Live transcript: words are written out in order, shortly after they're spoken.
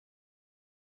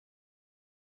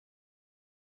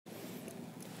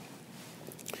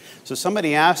So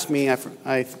somebody asked me, I'm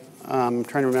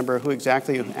trying to remember who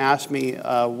exactly asked me,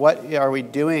 what are we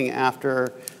doing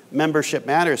after Membership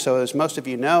Matters? So as most of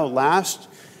you know, last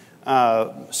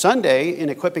Sunday in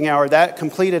Equipping Hour, that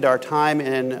completed our time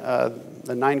in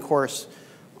the 9-course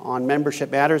on Membership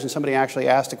Matters, and somebody actually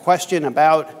asked a question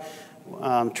about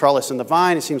Trellis and the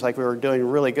Vine. It seems like we were doing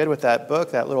really good with that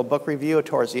book, that little book review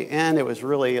towards the end. It was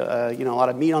really, a lot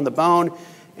of meat on the bone,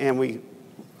 and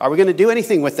are we going to do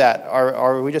anything with that?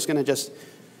 Are we just going to just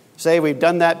say we've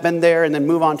done that, been there, and then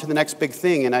move on to the next big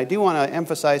thing? And I do want to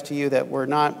emphasize to you that we're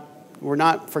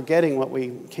not forgetting what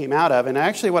we came out of. And I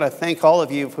actually want to thank all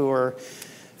of you who are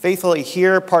faithfully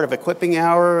here, part of Equipping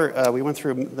Hour. We went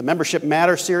through the Membership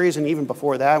Matter series, and even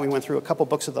before that, we went through a couple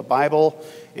books of the Bible.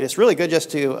 And it's really good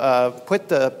just to put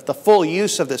the full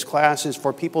use of this class is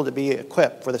for people to be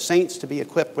equipped, for the saints to be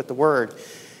equipped with the Word.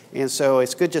 And so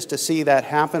it's good just to see that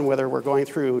happen, whether we're going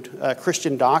through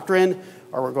Christian doctrine,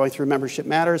 or we're going through Membership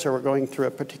Matters, or we're going through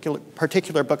a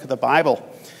particular book of the Bible.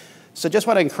 So just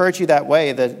want to encourage you that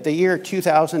way. The year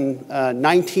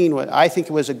 2019, I think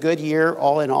it was a good year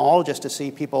all in all, just to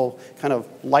see people kind of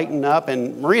lighten up.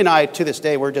 And Marie and I, to this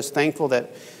day, we're just thankful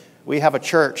that we have a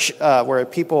church where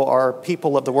people are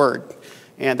people of the Word.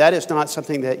 And that is not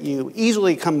something that you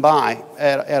easily come by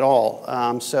at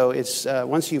all. So it's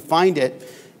once you find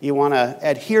it, you want to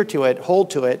adhere to it, hold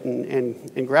to it,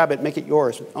 and grab it, make it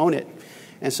yours, own it.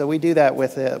 And so we do that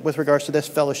with regards to this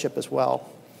fellowship as well.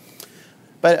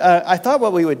 But I thought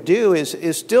what we would do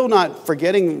is still not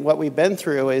forgetting what we've been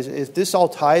through, is this all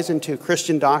ties into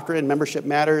Christian doctrine, Membership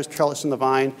Matters, Trellis and the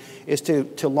Vine, is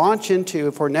to launch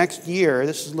into, for next year,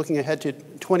 this is looking ahead to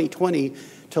 2020,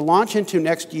 to launch into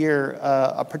next year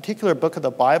a particular book of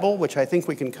the Bible, which I think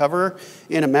we can cover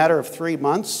in a matter of 3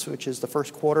 months, which is the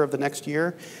first quarter of the next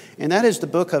year, and that is the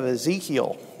book of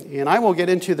Ezekiel. And I will get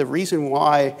into the reason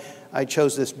why I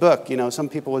chose this book. Some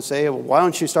people would say, well, why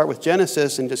don't you start with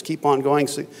Genesis and just keep on going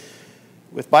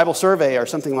with Bible Survey or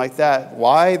something like that?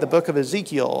 Why the book of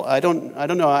Ezekiel? I don't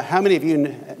know how many of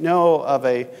you know of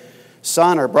a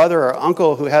son or brother or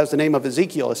uncle who has the name of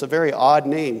Ezekiel. It's a very odd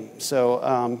name.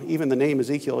 So even the name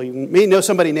Ezekiel, you may know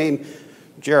somebody named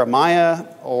Jeremiah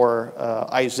or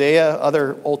Isaiah,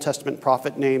 other Old Testament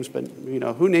prophet names, but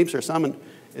who names their son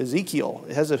Ezekiel?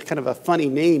 It has a kind of a funny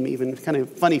name, even kind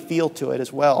of funny feel to it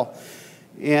as well.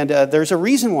 And there's a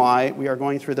reason why we are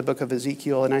going through the book of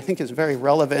Ezekiel, and I think it's very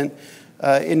relevant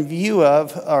in view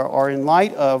of, or in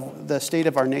light of, the state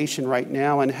of our nation right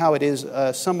now, and how it is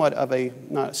somewhat of a,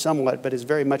 not somewhat, but is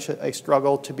very much a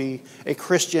struggle to be a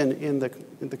Christian in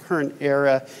the current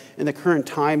era, in the current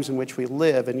times in which we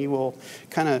live. And you will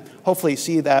kind of hopefully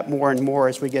see that more and more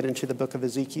as we get into the book of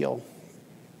Ezekiel.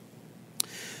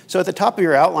 So at the top of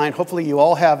your outline, hopefully you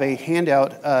all have a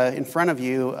handout in front of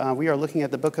you. We are looking at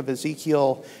the book of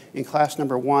Ezekiel in class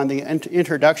number 1. The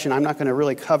introduction, I'm not going to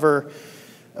really cover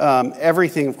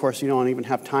everything. Of course, you don't even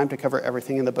have time to cover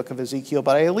everything in the book of Ezekiel,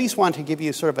 but I at least want to give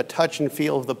you sort of a touch and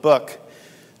feel of the book.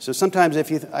 So sometimes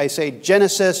if I say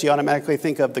Genesis, you automatically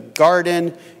think of the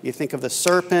garden, you think of the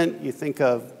serpent, you think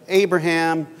of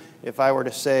Abraham. If I were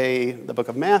to say the book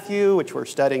of Matthew, which we're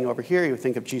studying over here, you would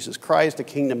think of Jesus Christ, the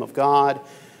kingdom of God.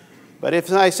 But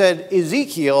if I said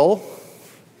Ezekiel,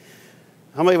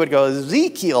 how many would go,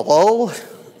 Ezekiel,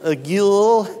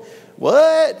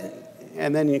 what?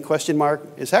 And then you question mark.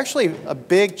 It's actually a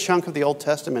big chunk of the Old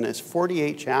Testament. It's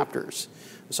 48 chapters.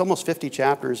 It's almost 50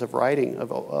 chapters of writing,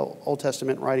 of Old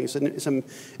Testament writing.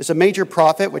 It's a major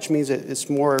prophet, which means it's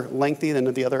more lengthy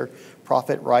than the other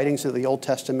prophet writings of the Old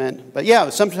Testament. But yeah,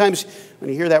 sometimes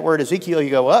when you hear that word Ezekiel, you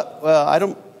go,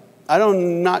 well,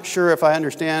 I'm not sure if I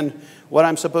understand what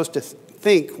I'm supposed to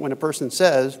think when a person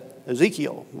says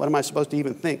Ezekiel. What am I supposed to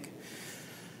even think?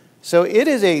 So it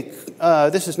is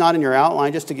this is not in your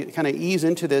outline, just to kind of ease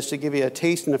into this, to give you a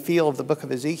taste and a feel of the book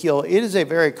of Ezekiel. It is a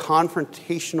very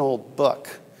confrontational book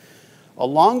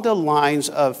along the lines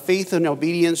of faith and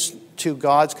obedience to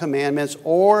God's commandments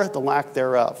or the lack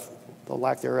thereof.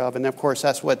 And of course,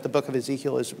 that's what the book of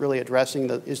Ezekiel is really addressing,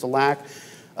 is the lack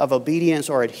of obedience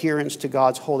or adherence to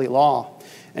God's holy law.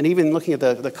 And even looking at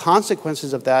the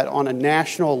consequences of that on a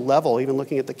national level, even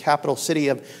looking at the capital city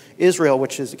of Israel,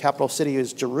 which is the capital city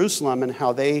is Jerusalem, and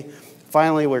how they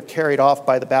finally were carried off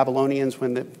by the Babylonians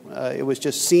when it was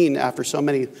just seen after so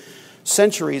many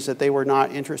centuries that they were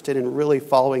not interested in really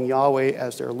following Yahweh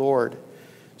as their Lord.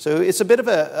 So it's a bit of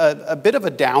a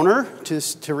downer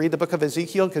to read the book of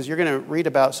Ezekiel, because you're going to read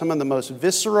about some of the most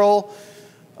visceral,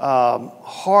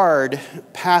 hard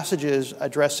passages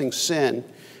addressing sin.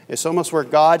 It's almost where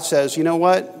God says, you know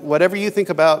what, whatever you think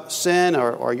about sin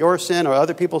or your sin or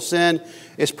other people's sin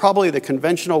is probably the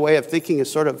conventional way of thinking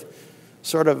is sort of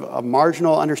sort of a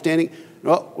marginal understanding.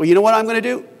 Well, you know what I'm going to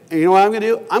do? You know what I'm going to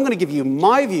do? I'm going to give you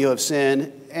my view of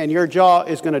sin, and your jaw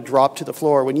is going to drop to the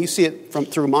floor when you see it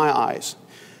through my eyes.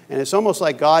 And it's almost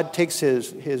like God takes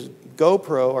his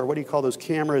GoPro, or what do you call those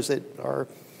cameras that are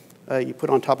you put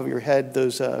on top of your head,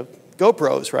 those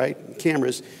GoPros, right?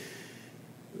 Cameras.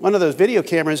 One of those video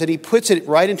cameras, and he puts it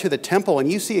right into the temple,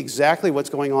 and you see exactly what's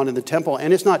going on in the temple.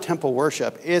 And it's not temple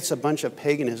worship. It's a bunch of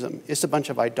paganism. It's a bunch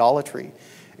of idolatry.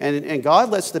 And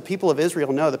God lets the people of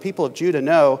Israel know, the people of Judah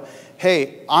know,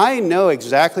 hey, I know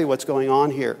exactly what's going on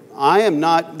here.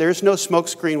 There's no smoke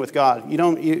screen with God.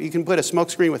 You can put a smoke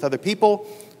screen with other people,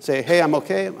 say, hey, I'm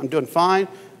okay, I'm doing fine.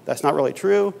 That's not really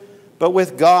true. But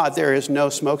with God, there is no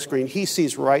smoke screen. He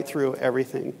sees right through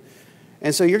everything.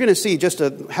 And so you're going to see just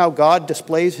how God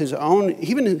displays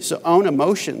even his own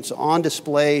emotions on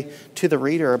display to the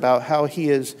reader about how he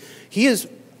is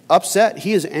upset,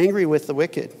 he is angry with the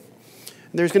wicked.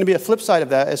 There's going to be a flip side of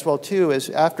that as well, too, as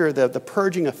after the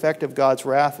purging effect of God's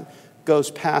wrath goes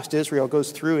past Israel,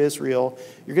 goes through Israel,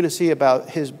 you're going to see about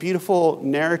his beautiful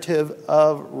narrative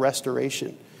of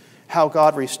restoration, how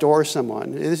God restores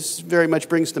someone. This very much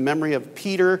brings to memory of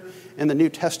Peter in the New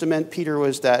Testament. Peter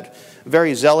was that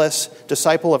very zealous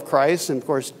disciple of Christ, and of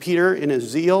course, Peter, in his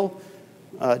zeal,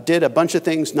 did a bunch of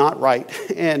things not right.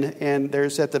 And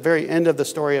there's at the very end of the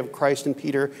story of Christ and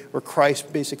Peter, where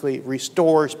Christ basically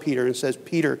restores Peter and says,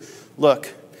 Peter,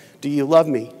 look, do you love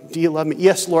me? Do you love me?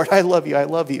 Yes, Lord, I love you. I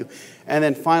love you. And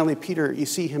then finally, Peter, you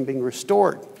see him being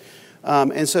restored.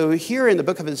 And so here in the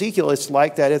book of Ezekiel, it's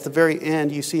like that. At the very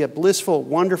end, you see a blissful,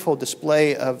 wonderful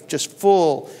display of just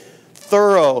full,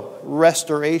 thorough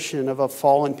restoration of a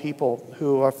fallen people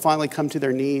who are finally come to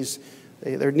their knees.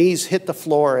 Their knees hit the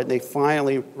floor, and they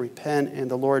finally repent, and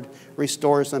the Lord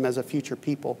restores them as a future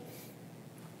people.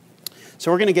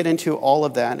 So we're going to get into all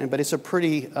of that, but it's a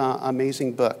pretty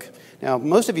amazing book. Now,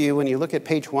 most of you, when you look at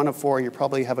page 1 of 4, you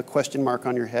probably have a question mark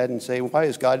on your head and say, why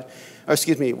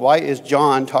is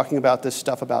John talking about this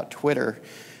stuff about Twitter?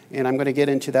 And I'm going to get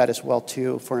into that as well,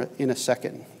 too, in a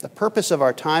second. The purpose of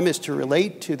our time is to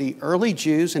relate to the early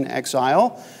Jews in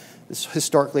exile. This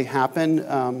historically happened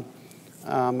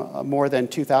more than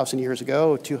 2,000 years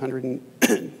ago,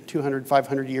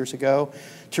 500 years ago,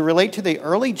 to relate to the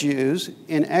early Jews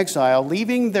in exile,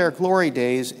 leaving their glory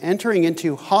days, entering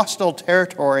into hostile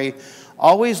territory,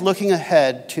 always looking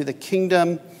ahead to the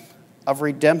kingdom of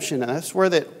redemption. And that's where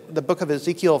the book of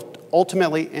Ezekiel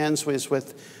ultimately ends,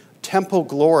 with temple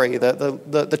glory.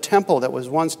 The temple that was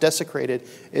once desecrated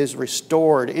is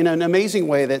restored in an amazing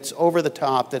way that's over the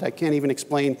top, that I can't even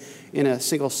explain in a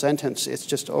single sentence. It's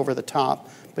just over the top.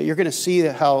 But you're going to see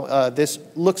how this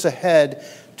looks ahead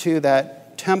to that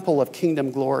temple of kingdom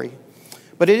glory.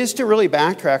 But it is to really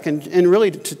backtrack and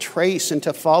really to trace and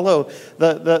to follow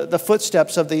the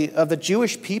footsteps of the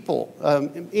Jewish people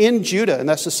in Judah, and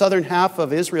that's the southern half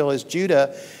of Israel is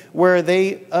Judah, where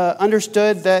they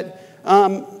understood that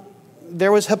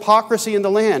there was hypocrisy in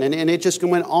the land, and it just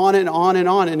went on and on and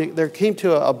on, and there came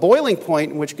to a boiling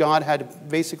point in which God had to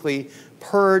basically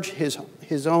purge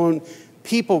his own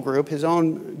people group, his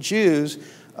own Jews,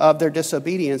 of their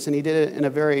disobedience, and he did it in a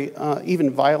very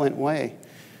even violent way.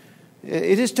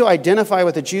 It is to identify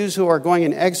with the Jews who are going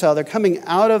in exile. They're coming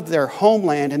out of their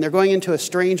homeland, and they're going into a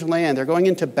strange land. They're going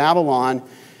into Babylon,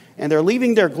 and they're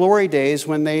leaving their glory days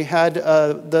when they had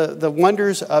the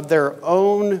wonders of their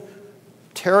own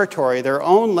territory, their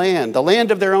own land, the land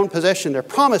of their own possession, their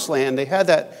promised land. They had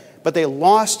that, but they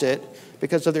lost it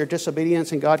because of their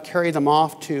disobedience, and God carried them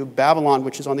off to Babylon,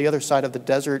 which is on the other side of the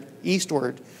desert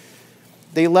eastward.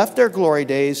 They left their glory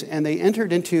days, and they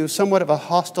entered into somewhat of a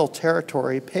hostile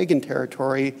territory, pagan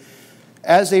territory.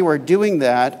 As they were doing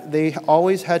that, they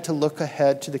always had to look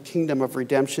ahead to the kingdom of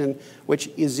redemption, which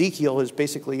Ezekiel is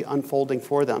basically unfolding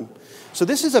for them. So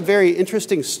this is a very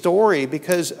interesting story,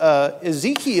 because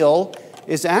Ezekiel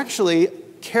is actually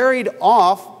carried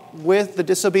off with the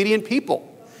disobedient people.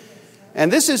 And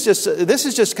this is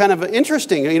just kind of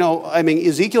interesting.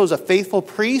 Ezekiel is a faithful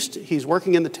priest. He's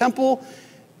working in the temple.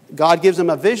 God gives him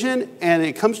a vision, and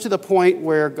it comes to the point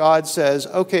where God says,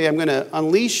 okay, I'm going to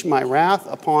unleash my wrath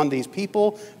upon these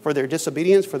people for their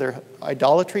disobedience, for their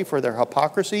idolatry, for their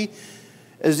hypocrisy.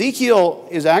 Ezekiel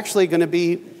is actually going to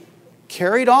be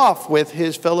carried off with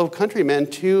his fellow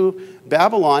countrymen to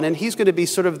Babylon, and he's going to be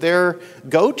sort of their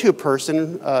go-to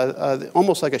person,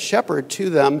 almost like a shepherd to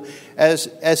them,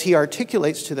 as he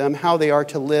articulates to them how they are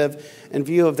to live in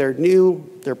view of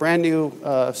their brand new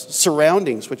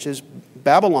surroundings, which is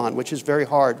Babylon, which is very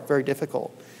hard, very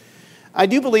difficult. I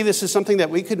do believe this is something that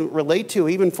we could relate to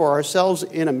even for ourselves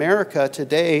in America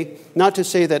today. Not to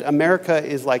say that America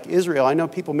is like Israel. I know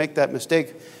people make that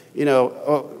mistake.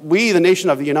 We, the nation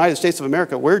of the United States of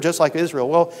America, we're just like Israel.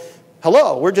 Well,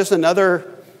 hello, we're just another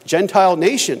Gentile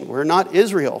nation. We're not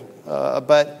Israel.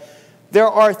 But there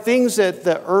are things that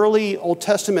the early Old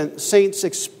Testament saints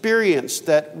experienced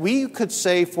that we could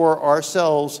say for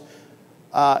ourselves,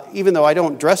 even though I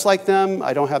don't dress like them,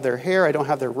 I don't have their hair, I don't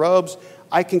have their robes,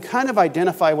 I can kind of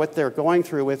identify what they're going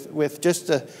through with just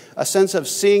a sense of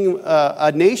seeing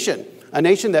a nation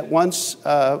that once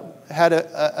had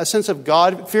a sense of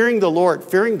God, fearing the Lord,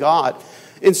 fearing God,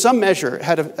 in some measure,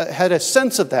 had a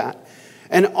sense of that.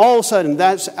 And all of a sudden,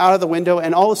 that's out of the window,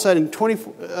 and all of a sudden,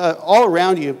 all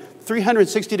around you,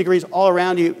 360 degrees all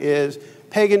around you is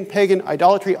pagan,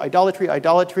 idolatry.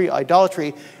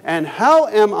 And how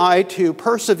am I to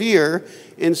persevere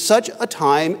in such a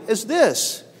time as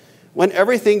this? When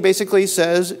everything basically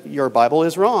says your Bible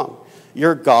is wrong,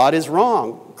 your God is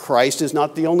wrong, Christ is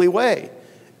not the only way.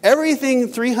 Everything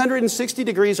 360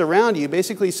 degrees around you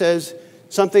basically says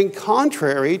something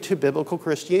contrary to biblical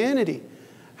Christianity.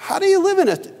 How do you live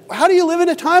in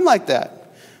a time like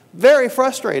that? Very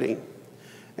frustrating.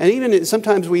 And even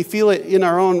sometimes we feel it in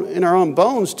our own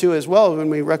bones too as well when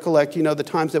we recollect, the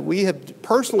times that we have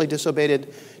personally disobeyed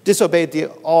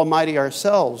the Almighty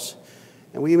ourselves.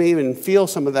 And we may even feel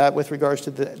some of that with regards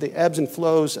to the ebbs and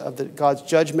flows of God's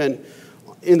judgment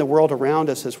in the world around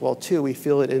us as well, too. We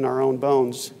feel it in our own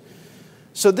bones.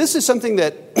 So this is something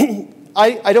that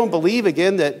I don't believe,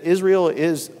 again, that Israel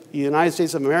is the United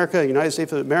States of America. The United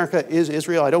States of America is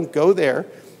Israel. I don't go there.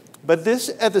 But this,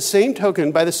 by the same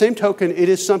token, it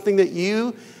is something that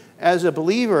you, as a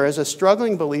believer, as a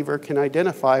struggling believer, can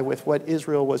identify with what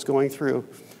Israel was going through.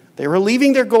 They were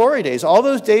leaving their glory days, all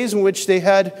those days in which they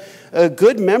had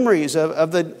good memories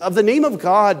of the name of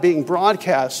God being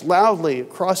broadcast loudly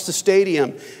across the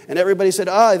stadium. And everybody said,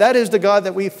 that is the God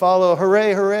that we follow.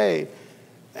 Hooray, hooray.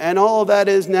 And all that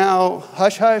is now,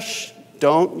 hush, hush,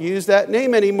 don't use that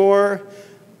name anymore.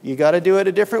 You got to do it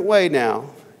a different way now.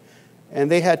 And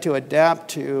they had to adapt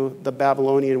to the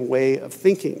Babylonian way of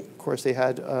thinking. Of course, they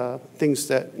had things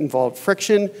that involved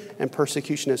friction and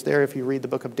persecution is there. If you read the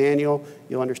book of Daniel,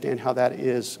 you'll understand how that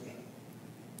is.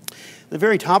 At the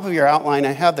very top of your outline,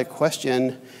 I have the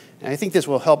question, and I think this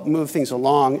will help move things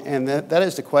along, and that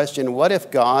is the question, what if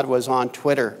God was on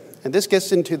Twitter? And this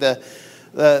gets into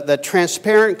the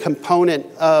transparent component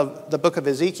of the book of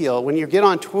Ezekiel. When you get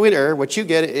on Twitter, what you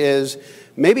get is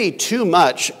maybe too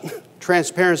much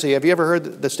transparency. Have you ever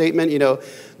heard the statement,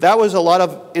 that was a lot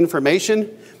of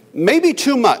information? Maybe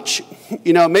too much.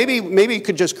 Maybe you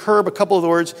could just curb a couple of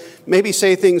words, maybe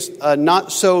say things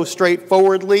not so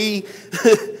straightforwardly.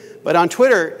 But on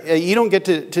Twitter, you don't get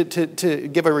to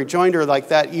give a rejoinder like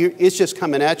that. It's just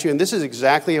coming at you. And this is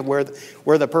exactly where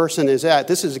the person is at.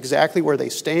 This is exactly where they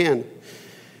stand.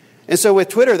 And so with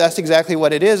Twitter, that's exactly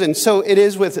what it is. And so it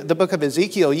is with the book of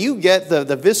Ezekiel. You get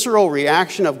the visceral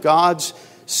reaction of God's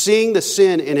seeing the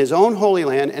sin in his own holy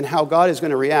land and how God is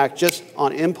going to react just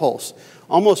on impulse,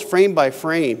 almost frame by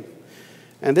frame.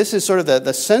 And this is sort of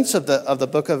the sense of the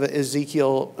book of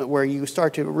Ezekiel, where you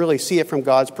start to really see it from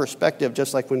God's perspective,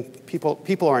 just like when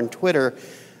people are on Twitter,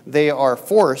 they are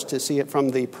forced to see it from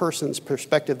the person's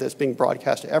perspective that's being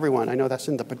broadcast to everyone. I know that's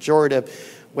in the pejorative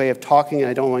way of talking, and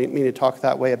I don't mean to talk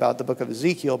that way about the book of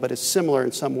Ezekiel, but it's similar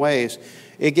in some ways.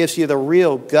 It gives you the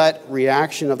real gut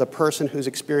reaction of the person who's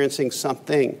experiencing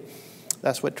something.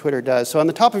 That's what Twitter does. So on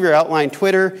the top of your outline,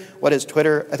 Twitter, what is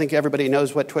Twitter? I think everybody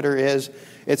knows what Twitter is.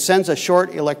 It sends a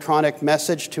short electronic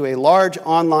message to a large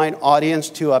online audience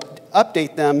to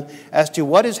update them as to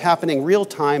what is happening real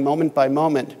time, moment by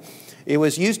moment. It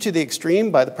was used to the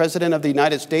extreme by the President of the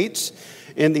United States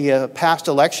in the past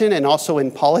election and also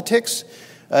in politics.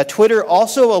 Twitter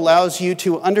also allows you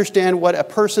to understand what a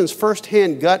person's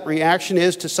firsthand gut reaction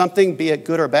is to something, be it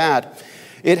good or bad.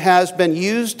 It has been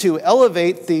used to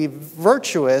elevate the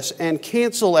virtuous and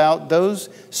cancel out those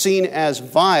seen as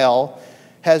vile,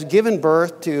 has given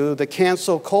birth to the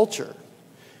cancel culture.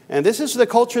 And this is the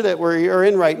culture that we're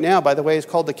in right now, by the way. It's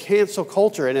called the cancel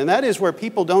culture. And that is where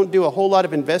people don't do a whole lot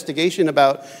of investigation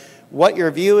about what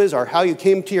your view is or how you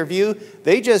came to your view.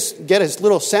 They just get a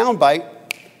little soundbite,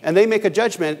 and they make a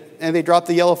judgment, and they drop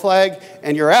the yellow flag,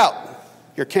 and you're out.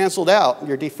 You're canceled out.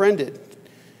 You're defriended.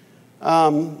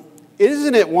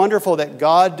 Isn't it wonderful that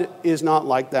God is not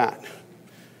like that?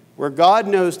 Where God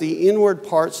knows the inward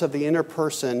parts of the inner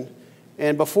person,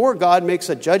 and before God makes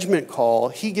a judgment call,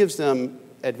 he gives them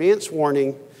advance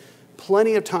warning,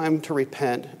 plenty of time to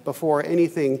repent before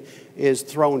anything is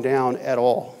thrown down at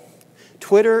all.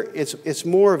 Twitter, it's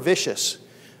more vicious.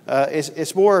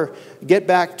 It's more get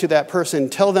back to that person,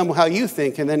 tell them how you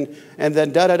think, and then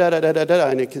da-da-da-da-da-da-da,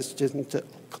 and it's just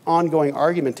ongoing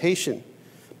argumentation.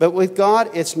 But with God,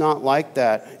 it's not like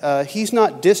that. He's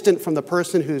not distant from the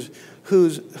person who's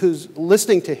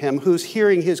listening to him, who's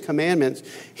hearing his commandments.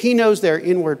 He knows their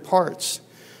inward parts.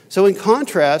 So in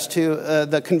contrast to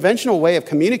the conventional way of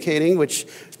communicating, which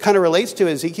kind of relates to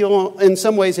Ezekiel, in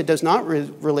some ways it does not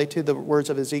relate to the words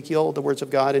of Ezekiel, the words of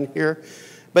God in here.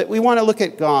 But we want to look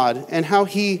at God and how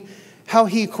he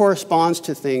corresponds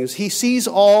to things. He sees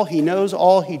all, he knows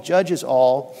all, he judges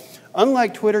all.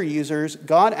 Unlike Twitter users,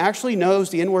 God actually knows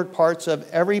the inward parts of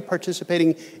every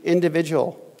participating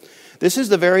individual. This is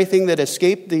the very thing that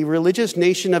escaped the religious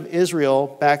nation of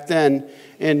Israel back then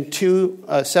in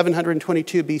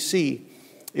 722 BC.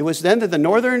 It was then that the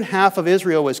northern half of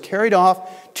Israel was carried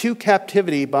off to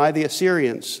captivity by the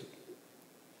Assyrians.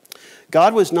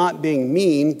 God was not being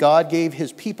mean. God gave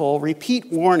his people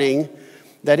repeat warning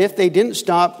that if they didn't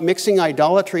stop mixing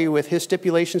idolatry with his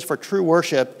stipulations for true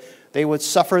worship, they would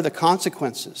suffer the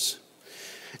consequences.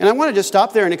 And I want to just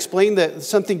stop there and explain that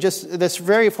something that's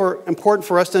very important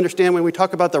for us to understand when we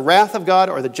talk about the wrath of God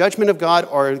or the judgment of God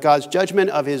or God's judgment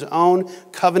of his own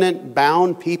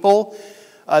covenant-bound people.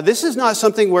 This is not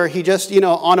something where he just,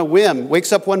 on a whim,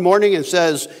 wakes up one morning and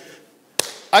says,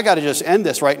 I got to just end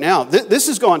this right now. This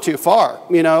is going too far,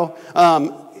 It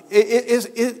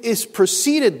is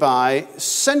preceded by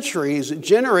centuries,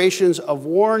 generations of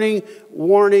warning.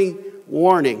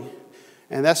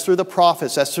 And that's through the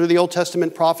prophets. That's through the Old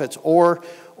Testament prophets or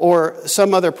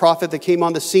some other prophet that came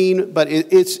on the scene. But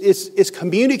it's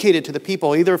communicated to the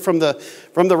people either from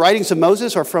the writings of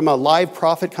Moses or from a live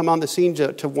prophet come on the scene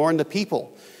to warn the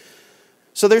people.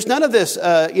 So there's none of this,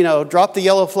 drop the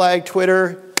yellow flag,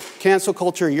 Twitter, cancel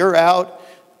culture, you're out.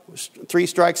 3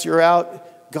 strikes, you're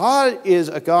out. God is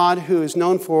a God who is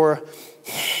known for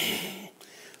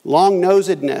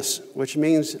long-nosedness, which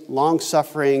means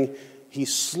long-suffering.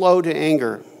 He's slow to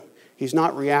anger. He's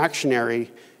not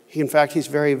reactionary. In fact, he's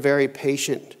very, very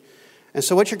patient. And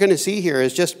so what you're going to see here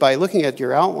is just by looking at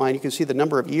your outline, you can see the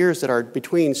number of years that are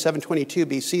between 722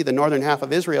 BC, the northern half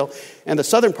of Israel, and the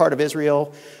southern part of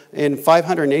Israel in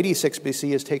 586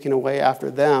 BC is taken away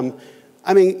after them.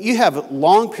 I mean, you have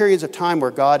long periods of time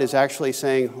where God is actually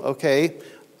saying, okay,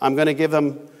 I'm going to give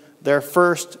them their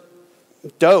first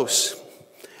dose.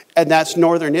 And that's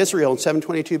northern Israel in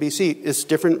 722 BC. It's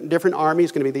different army.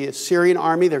 It's going to be the Assyrian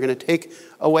army. They're going to take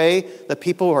away the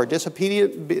people who are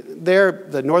disobedient there.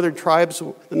 The northern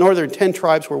 10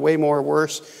 tribes were way more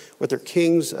worse with their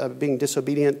kings being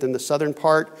disobedient than the southern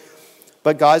part.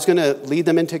 But God's going to lead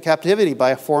them into captivity by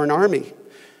a foreign army.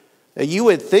 You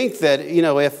would think that,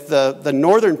 if the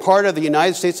northern part of the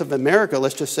United States of America,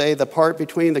 let's just say the part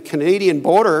between the Canadian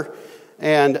border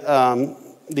and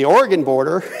the Oregon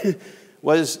border,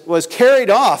 was carried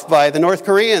off by the North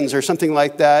Koreans or something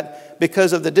like that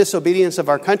because of the disobedience of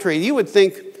our country, you would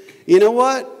think, you know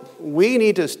what? We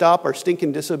need to stop our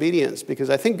stinking disobedience because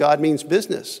I think God means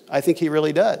business. I think he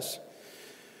really does.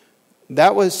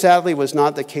 That sadly was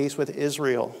not the case with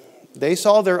Israel. They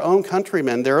saw their own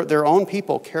countrymen, their own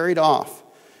people carried off,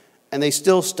 and they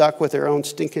still stuck with their own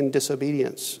stinking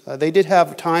disobedience. They did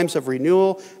have times of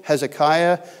renewal.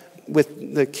 Hezekiah,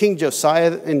 with the King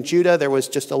Josiah in Judah, there was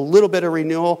just a little bit of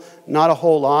renewal, not a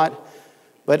whole lot.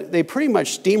 But they pretty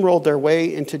much steamrolled their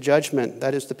way into judgment.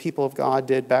 That is, the people of God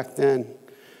did back then.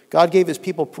 God gave his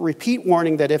people repeat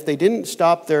warning that if they didn't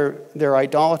stop their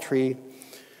idolatry,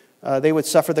 they would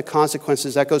suffer the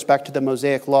consequences. That goes back to the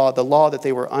Mosaic law, the law that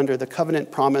they were under, the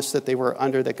covenant promise that they were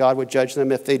under, that God would judge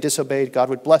them. If they disobeyed, God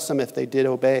would bless them if they did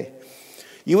obey.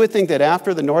 You would think that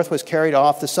after the north was carried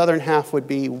off, the southern half would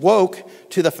be woke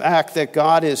to the fact that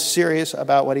God is serious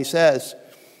about what he says.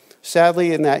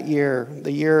 Sadly, in that year,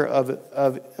 the year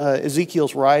of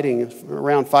Ezekiel's writing,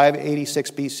 around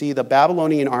 586 BC, the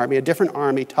Babylonian army, a different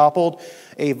army, toppled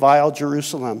a vile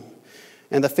Jerusalem.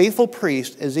 And the faithful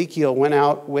priest, Ezekiel, went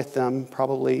out with them,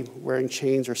 probably wearing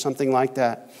chains or something like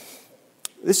that.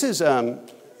 This is going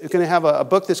to have a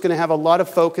book that's going to have a lot of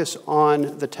focus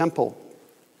on the temple.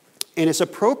 And it's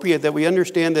appropriate that we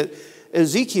understand that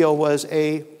Ezekiel was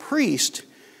a priest.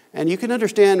 And you can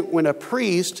understand when a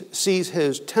priest sees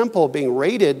his temple being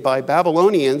raided by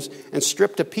Babylonians and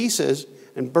stripped to pieces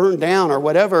and burned down or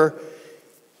whatever,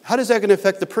 how does that going to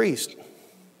affect the priest?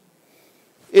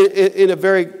 In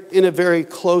a very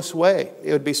close way.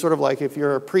 It would be sort of like if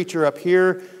you're a preacher up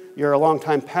here, you're a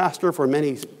longtime pastor for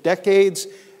many decades,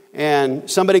 and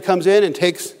somebody comes in and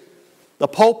takes the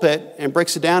pulpit and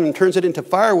breaks it down and turns it into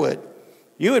firewood.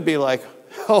 You would be like,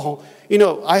 oh,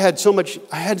 I had so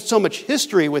much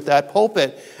history with that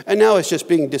pulpit, and now it's just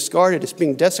being discarded. It's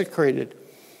being desecrated.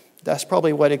 That's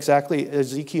probably what exactly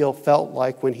Ezekiel felt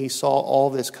like when he saw all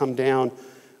this come down,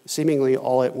 seemingly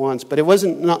all at once. But it was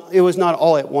not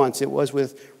all at once. It was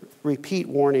with repeat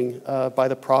warning by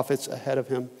the prophets ahead of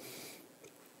him.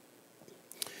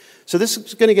 So this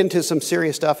is going to get into some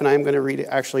serious stuff, and I'm going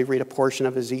to actually read a portion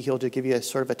of Ezekiel to give you a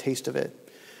sort of a taste of it.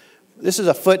 This is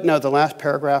a footnote. The last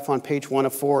paragraph on page 1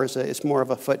 of 4 is more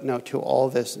of a footnote to all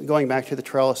of this, going back to the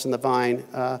trellis and the vine.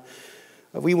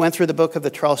 We went through the book of the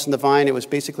trellis and the vine. It was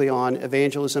basically on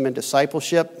evangelism and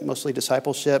discipleship, mostly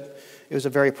discipleship. It was a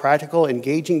very practical,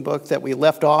 engaging book that we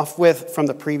left off with from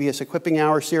the previous Equipping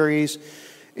Hour series.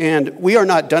 And we are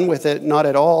not done with it, not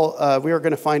at all. We are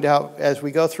going to find out as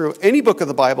we go through any book of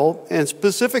the Bible, and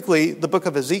specifically the book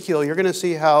of Ezekiel, you're going to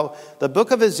see how the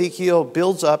book of Ezekiel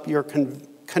builds up your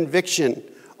conviction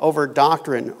over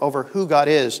doctrine, over who God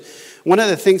is. One of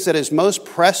the things that is most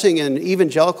pressing in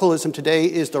evangelicalism today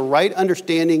is the right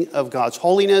understanding of God's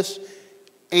holiness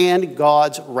and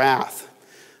God's wrath.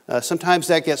 Sometimes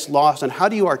that gets lost on how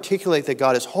do you articulate that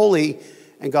God is holy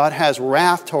and God has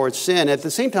wrath towards sin. At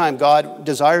the same time, God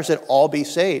desires that all be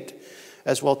saved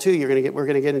as well too. We're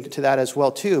going to get into that as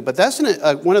well too. But that's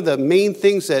one of the main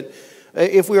things that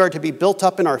if we are to be built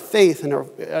up in our faith and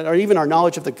or even our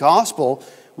knowledge of the gospel,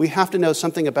 we have to know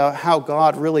something about how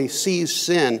God really sees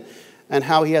sin and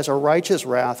how he has a righteous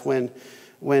wrath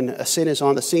when a sin is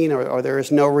on the scene or there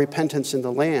is no repentance in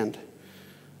the land.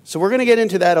 So we're going to get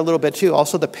into that a little bit too.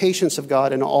 Also the patience of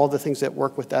God and all the things that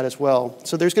work with that as well.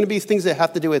 So there's going to be things that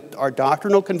have to do with our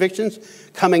doctrinal convictions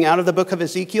coming out of the book of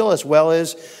Ezekiel, as well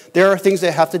as there are things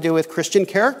that have to do with Christian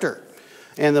character.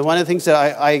 And one of the things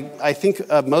that I think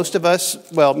most of us,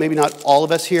 well, maybe not all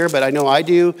of us here, but I know I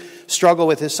do struggle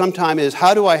with this sometimes, is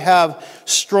how do I have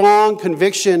strong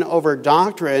conviction over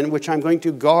doctrine, which I'm going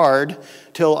to guard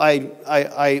till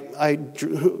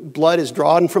blood is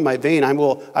drawn from my vein. I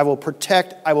will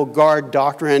protect, I will guard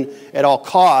doctrine at all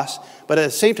costs. But at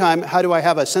the same time, how do I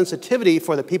have a sensitivity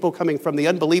for the people coming from the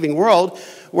unbelieving world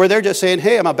where they're just saying,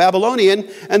 hey, I'm a Babylonian,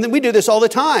 and then we do this all the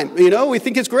time. We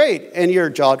think it's great. And your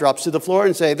jaw drops to the floor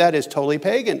and say, that is totally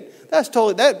pagan.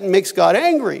 That makes God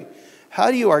angry.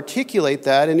 How do you articulate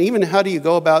that? And even how do you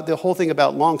go about the whole thing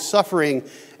about long-suffering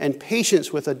and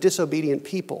patience with a disobedient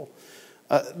people?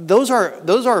 Those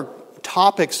are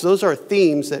topics, those are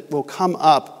themes that will come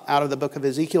up out of the book of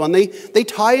Ezekiel, and they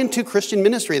tie into Christian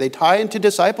ministry, they tie into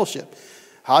discipleship.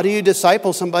 How do you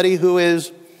disciple somebody who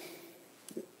is,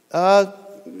 doctrine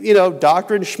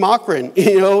schmocrin?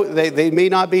 They may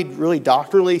not be really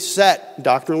doctrinally set,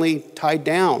 doctrinally tied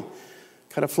down,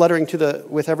 kind of fluttering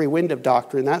with every wind of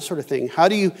doctrine, that sort of thing. How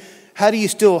do you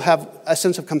still have a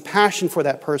sense of compassion for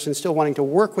that person, still wanting to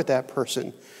work with that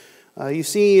person? You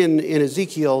see in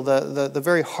Ezekiel the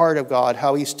very heart of God,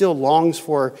 how he still longs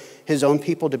for his own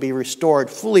people to be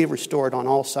restored, fully restored on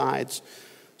all sides.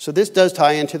 So this does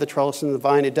tie into the trellis and the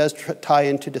vine. It does tie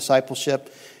into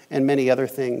discipleship and many other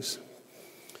things.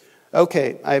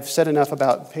 Okay, I've said enough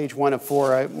about page 1 of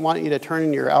 4. I want you to turn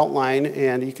in your outline,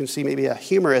 and you can see maybe a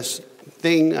humorous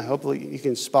thing. Hopefully you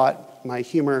can spot my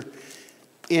humor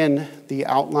in the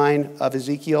outline of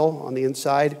Ezekiel on the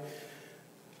inside.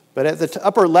 But at the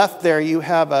upper left there, you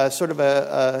have a sort of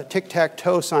a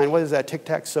tic-tac-toe sign. What is that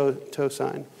tic-tac-toe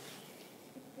sign?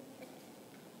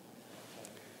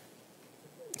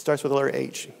 It starts with the letter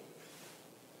H.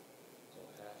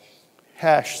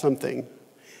 Hash something.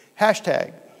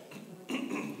 Hashtag.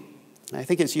 I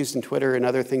think it's used in Twitter and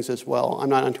other things as well. I'm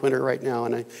not on Twitter right now,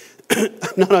 and I'm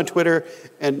not on Twitter,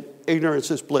 and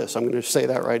ignorance is bliss. I'm going to say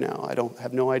that right now. I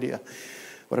have no idea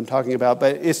what I'm talking about.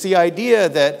 But it's the idea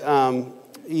that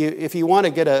if you want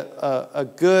to get a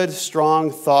good,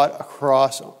 strong thought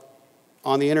across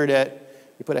on the internet,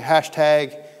 you put a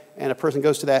hashtag, and a person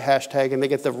goes to that hashtag, and they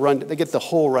get the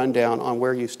whole rundown on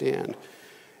where you stand.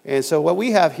 And so what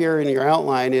we have here in your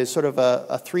outline is sort of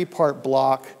a 3-part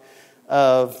block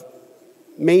of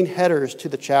main headers to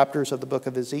the chapters of the book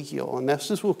of Ezekiel. And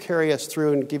this will carry us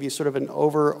through and give you sort of an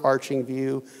overarching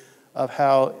view of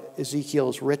how Ezekiel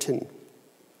is written.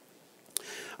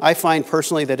 I find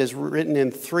personally that it's written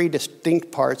in 3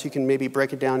 distinct parts. You can maybe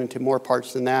break it down into more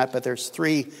parts than that, but there's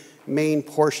 3 main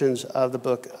portions of the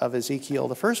book of Ezekiel.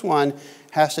 The first one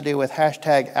has to do with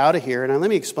hashtag out of here, and let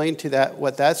me explain to that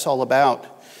what that's all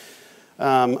about.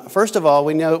 First of all,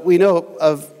 we know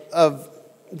of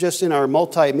just in our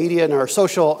multimedia and our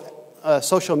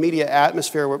social media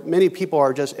atmosphere where many people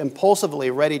are just impulsively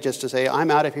ready just to say,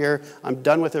 I'm out of here, I'm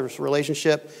done with this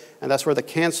relationship, and that's where the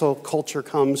cancel culture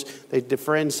comes. They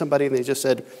defriend somebody and they just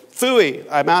said, phooey,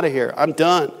 I'm out of here, I'm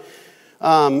done.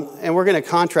 And we're going to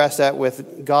contrast that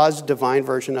with God's divine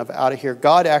version of out of here.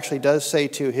 God actually does say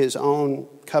to his own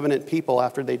covenant people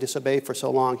after they disobey for so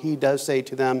long, he does say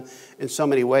to them in so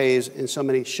many ways, in so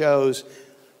many shows,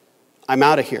 I'm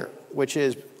out of here,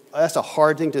 that's a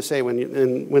hard thing to say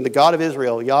when the God of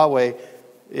Israel, Yahweh,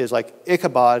 is like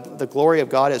Ichabod, the glory of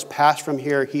God has passed from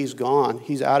here, he's gone,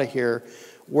 he's out of here.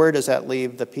 Where does that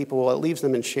leave the people? Well, it leaves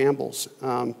them in shambles.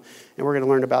 And we're going to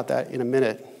learn about that in a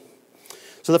minute.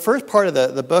 So the first part of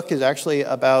the book is actually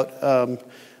about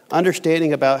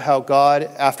understanding about how God,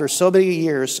 after so many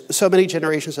years, so many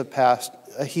generations have passed,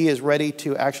 he is ready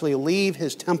to actually leave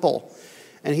his temple.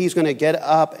 And he's going to get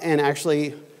up and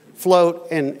actually float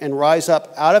and rise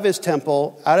up out of his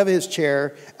temple, out of his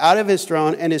chair, out of his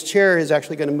throne, and his chair is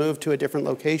actually going to move to a different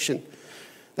location.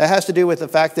 That has to do with the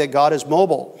fact that God is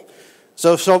mobile.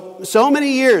 So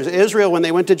many years, Israel, when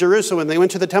they went to Jerusalem, when they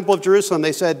went to the temple of Jerusalem,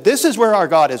 they said, this is where our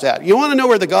God is at. You want to know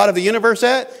where the God of the universe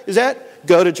is at?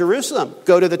 Go to Jerusalem.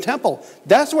 Go to the temple.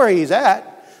 That's where he's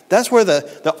at. That's where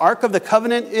the Ark of the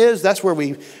Covenant is. That's where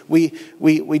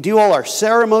we do all our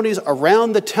ceremonies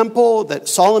around the temple that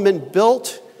Solomon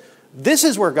built. This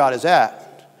is where God is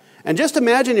at. And just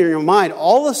imagine in your mind,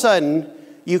 all of a sudden,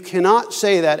 you cannot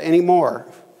say that anymore.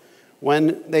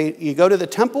 When you go to the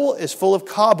temple, it's full of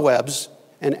cobwebs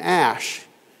and ash.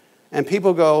 And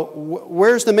people go,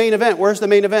 where's the main event? Where's the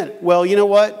main event? Well, you know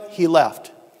what? He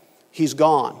left. He's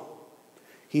gone.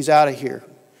 He's out of here.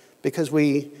 Because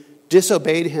we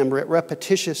disobeyed him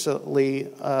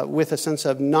repetitiously with a sense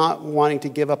of not wanting to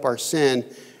give up our sin.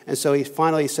 And so he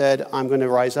finally said, I'm going to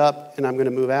rise up and I'm going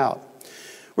to move out.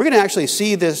 We're going to actually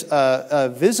see this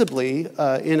visibly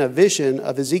in a vision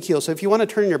of Ezekiel. So if you want to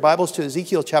turn your Bibles to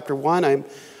Ezekiel chapter 1,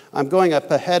 I'm going up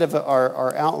ahead of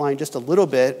our outline just a little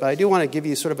bit, but I do want to give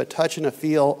you sort of a touch and a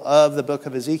feel of the book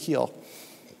of Ezekiel.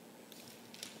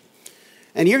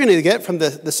 And you're going to get from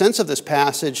the sense of this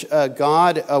passage,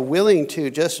 God willing to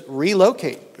just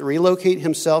relocate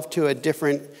himself to a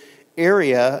different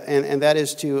area, and that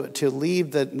is to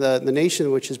leave the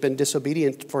nation which has been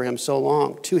disobedient to him so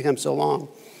long.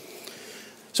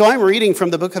 So I'm reading from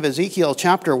the book of Ezekiel,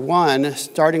 chapter 1,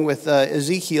 starting with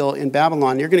Ezekiel in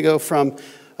Babylon. You're going to go from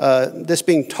this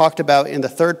being talked about in the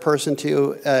third person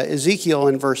to Ezekiel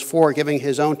in verse 4, giving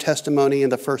his own testimony in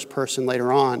the first person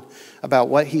later on about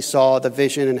what he saw, the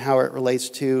vision, and how it relates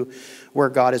to where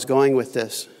God is going with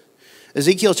this.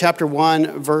 Ezekiel chapter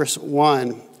 1, verse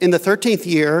 1. In the 13th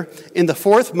year, in the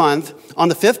 4th month, on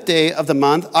the 5th day of the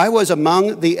month, I was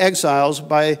among the exiles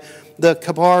by the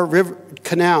Kabar River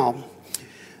Canal.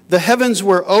 The heavens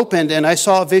were opened, and I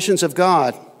saw visions of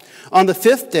God. On the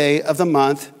 5th day of the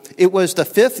month, it was the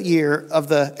 5th year of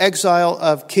the exile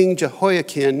of King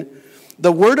Jehoiakim.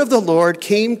 The word of the Lord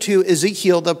came to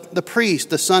Ezekiel the priest,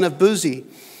 the son of Buzi,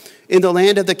 in the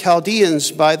land of the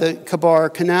Chaldeans by the Kabar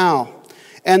Canal.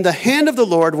 And the hand of the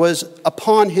Lord was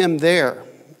upon him there.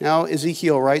 Now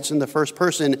Ezekiel writes in the first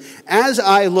person, as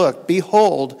I looked,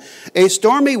 behold, a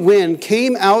stormy wind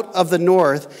came out of the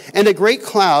north, and a great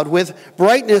cloud with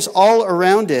brightness all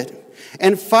around it,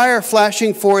 and fire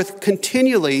flashing forth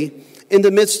continually in the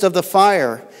midst of the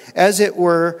fire, as it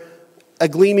were a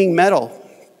gleaming metal.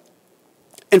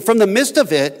 And from the midst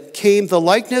of it came the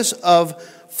likeness of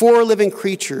 4 living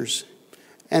creatures.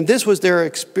 And this was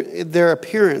their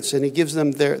appearance, and he gives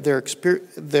them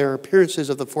their appearances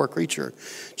of the 4 creatures.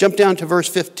 Jump down to verse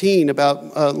 15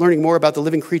 about learning more about the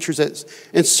living creatures that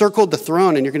encircled the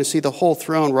throne, and you're going to see the whole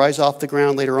throne rise off the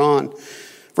ground later on.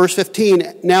 Verse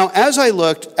 15, now as I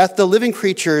looked at the living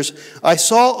creatures, I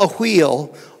saw a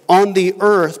wheel on the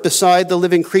earth beside the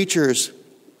living creatures,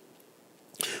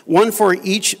 one for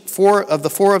each 4 of the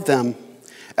 4 of them.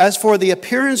 As for the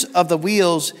appearance of the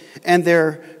wheels and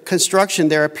their construction,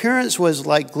 their appearance was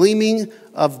like gleaming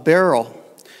of beryl.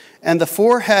 And the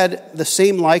 4 had the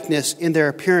same likeness in their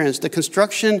appearance, the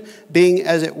construction being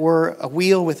as it were a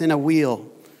wheel within a wheel.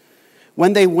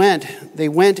 When they went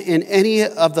in any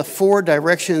of the 4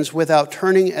 directions without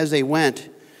turning as they went.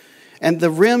 And their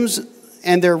rims,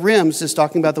 this is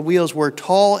talking about the wheels, were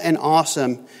tall and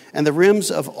awesome. And the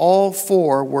rims of all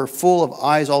 4 were full of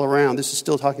eyes all around. This is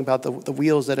still talking about the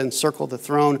wheels that encircle the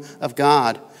throne of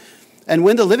God. And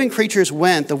when the living creatures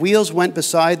went, the wheels went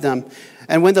beside them.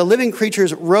 And when the living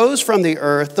creatures rose from the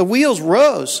earth, the wheels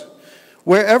rose.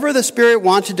 Wherever the Spirit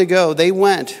wanted to go, they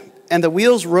went. And the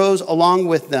wheels rose along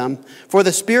with them. For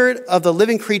the spirit of the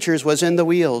living creatures was in the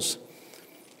wheels.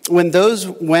 When those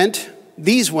went,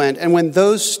 these went. And when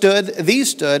those stood, these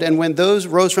stood. And when those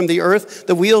rose from the earth,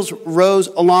 the wheels rose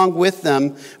along with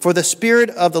them. For the spirit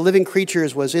of the living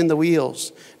creatures was in the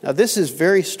wheels. Now this is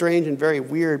very strange and very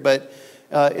weird, but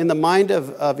in the mind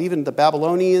of even the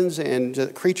Babylonians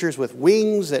and creatures with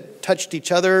wings that touched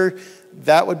each other.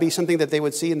 That would be something that they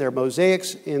would see in their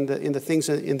mosaics, in the things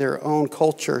in their own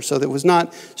culture. So that was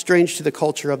not strange to the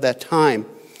culture of that time.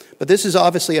 But this is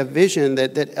obviously a vision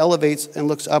that elevates and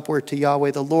looks upward to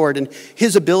Yahweh the Lord and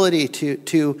his ability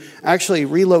to actually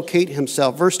relocate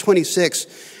himself. Verse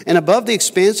 26, and above the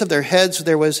expanse of their heads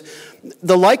there was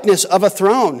the likeness of a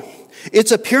throne.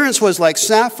 Its appearance was like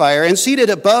sapphire, and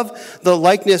seated above the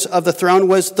likeness of the throne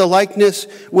was the likeness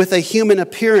with a human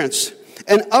appearance.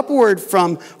 And upward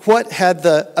from what had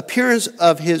the appearance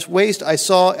of his waist I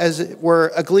saw as it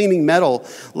were a gleaming metal,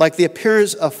 like the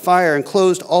appearance of fire,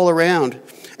 enclosed all around.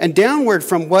 And downward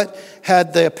from what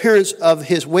had the appearance of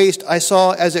his waist, I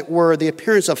saw, as it were, the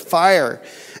appearance of fire.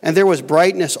 And there was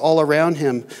brightness all around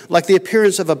him, like the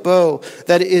appearance of a bow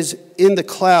that is in the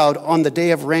cloud on the day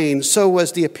of rain. So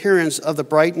was the appearance of the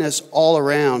brightness all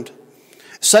around.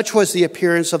 Such was the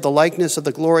appearance of the likeness of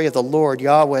the glory of the Lord,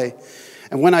 Yahweh.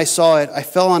 And when I saw it, I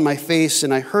fell on my face,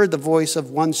 and I heard the voice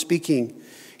of one speaking.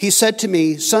 He said to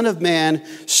me, Son of man,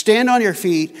 stand on your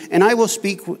feet, and I will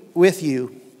speak with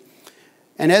you.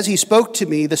 And as he spoke to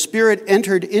me, the Spirit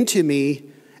entered into me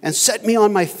and set me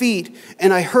on my feet,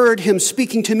 and I heard him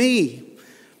speaking to me.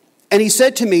 And he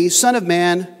said to me, Son of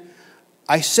man,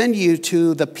 I send you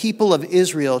to the people of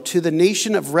Israel, to the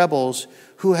nation of rebels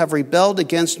who have rebelled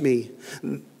against me.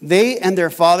 They and their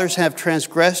fathers have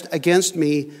transgressed against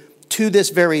me to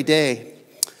this very day.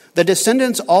 The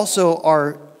descendants also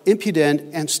are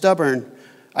impudent and stubborn.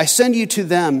 I send you to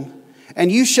them,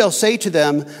 and you shall say to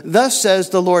them, Thus says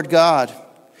the Lord God.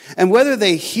 And whether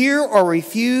they hear or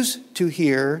refuse to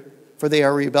hear, for they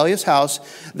are a rebellious house,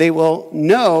 they will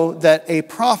know that a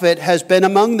prophet has been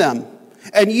among them.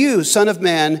 And you, son of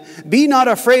man, be not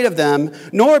afraid of them,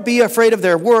 nor be afraid of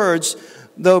their words,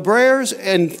 though briars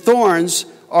and thorns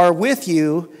are with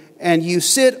you, and you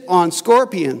sit on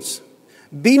scorpions.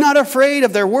 Be not afraid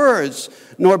of their words,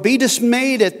 nor be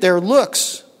dismayed at their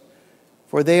looks,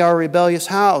 for they are a rebellious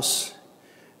house.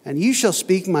 And you shall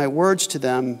speak my words to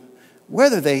them,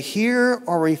 whether they hear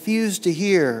or refuse to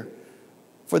hear,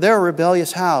 for they're a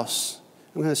rebellious house.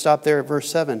 I'm going to stop there at verse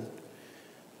 7.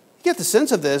 You get the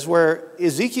sense of this where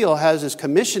Ezekiel has his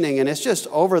commissioning, and it's just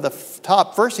over the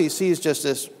top. First he sees just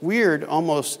this weird,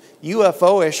 almost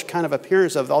UFO-ish kind of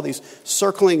appearance of all these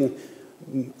circling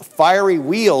fiery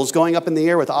wheels going up in the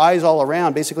air with eyes all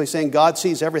around, basically saying God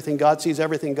sees everything, God sees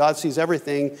everything, God sees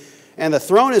everything. And the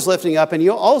throne is lifting up, and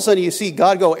all of a sudden you see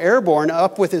God go airborne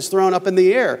up with his throne up in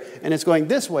the air. And it's going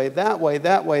this way, that way,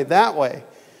 that way, that way.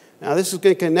 Now this is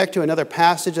going to connect to another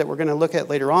passage that we're going to look at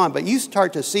later on. But you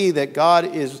start to see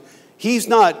that he's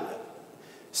not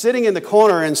sitting in the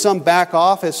corner in some back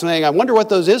office saying, I wonder what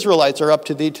those Israelites are up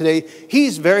to today.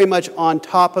 He's very much on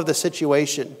top of the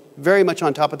situation. Very much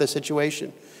on top of the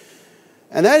situation.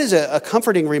 And that is a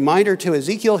comforting reminder to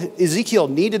Ezekiel. Ezekiel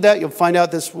needed that. You'll find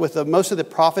out this with most of the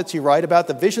prophets you write about.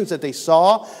 The visions that they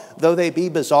saw, though they be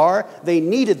bizarre, they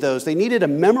needed those. They needed a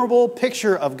memorable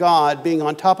picture of God being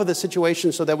on top of the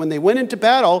situation so that when they went into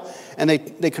battle and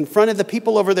they confronted the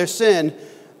people over their sin,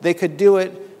 they could do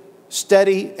it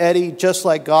steady, Eddie, just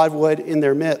like God would in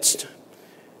their midst.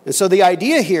 And so the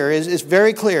idea here is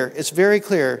very clear. It's very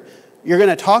clear. You're going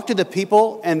to talk to the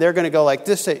people, and they're going to go like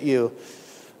this at you.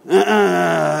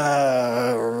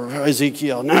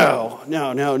 Ezekiel, no.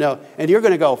 And you're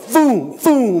going to go, boom,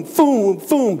 boom, boom,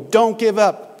 boom. Don't give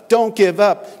up, don't give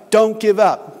up, don't give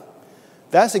up.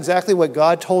 That's exactly what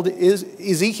God told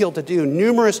Ezekiel to do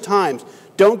numerous times.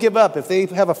 Don't give up. If they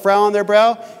have a frown on their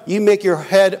brow, you make your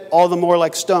head all the more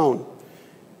like stone.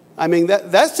 I mean,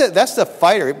 that's the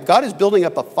fighter. God is building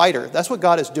up a fighter. That's what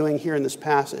God is doing here in this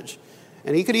passage.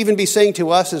 And he could even be saying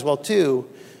to us as well, too,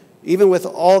 even with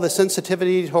all the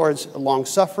sensitivity towards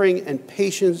long-suffering and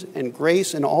patience and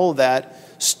grace and all of that,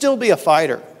 still be a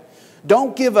fighter.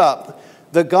 Don't give up.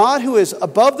 The God who is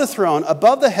above the throne,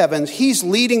 above the heavens, he's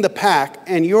leading the pack,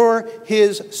 and you're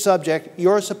his subject.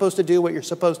 You're supposed to do what you're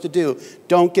supposed to do.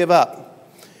 Don't give up.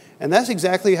 And that's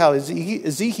exactly how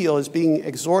Ezekiel is being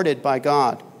exhorted by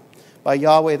God, by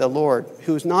Yahweh the Lord,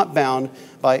 who's not bound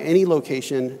by any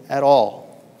location at all.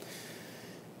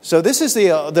 So this is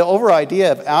the over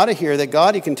idea of out of here, that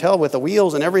God, you can tell with the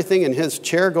wheels and everything and his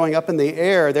chair going up in the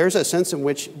air, there's a sense in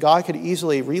which God could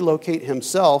easily relocate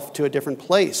himself to a different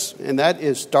place. And that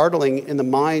is startling in the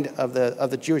mind of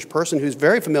the Jewish person who's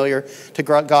very familiar to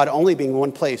God only being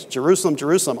one place. Jerusalem,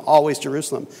 Jerusalem, always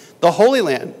Jerusalem. The Holy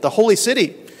Land, the holy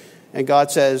city. And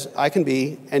God says, I can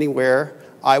be anywhere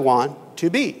I want to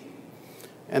be.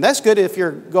 And that's good if you're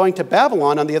going to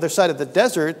Babylon on the other side of the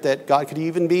desert, that God could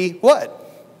even be what?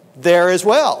 There as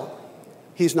well.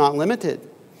 He's not limited.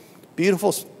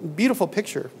 Beautiful, beautiful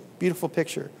picture. Beautiful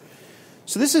picture.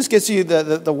 So this gets you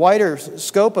the wider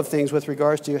scope of things with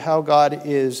regards to how God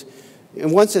is,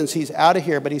 in one sense, he's out of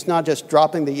here, but he's not just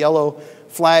dropping the yellow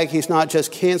flag. He's not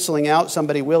just canceling out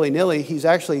somebody willy-nilly. He's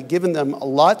actually given them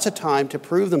lots of time to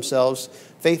prove themselves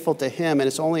faithful to him, and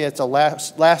it's only at the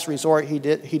last resort he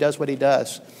does what he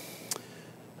does.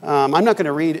 I'm not going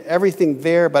to read everything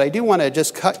there, but I do want to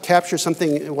just capture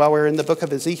something while we're in the book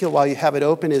of Ezekiel, while you have it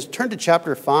open, is turn to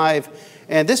chapter 5.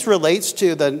 And this relates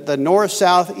to the north,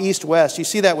 south, east, west. You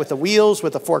see that with the wheels,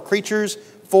 with the four creatures,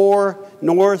 4,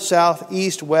 north, south,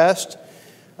 east, west.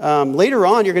 Later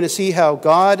on, you're going to see how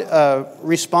God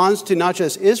responds to not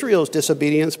just Israel's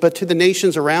disobedience, but to the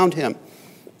nations around him.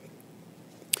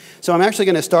 So I'm actually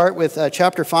going to start with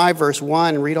chapter 5, verse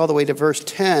 1, and read all the way to verse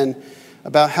 10,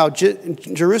 about how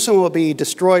Jerusalem will be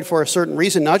destroyed for a certain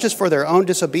reason, not just for their own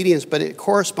disobedience, but it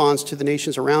corresponds to the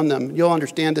nations around them. You'll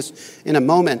understand this in a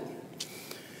moment.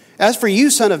 As for you,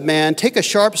 son of man, take a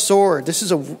sharp sword. This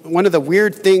is one of the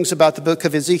weird things about the book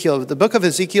of Ezekiel. The book of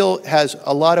Ezekiel has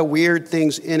a lot of weird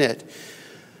things in it.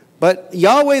 But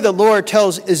Yahweh the Lord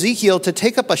tells Ezekiel to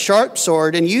take up a sharp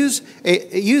sword and use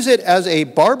it as a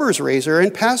barber's razor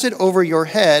and pass it over your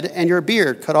head and your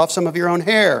beard. Cut off some of your own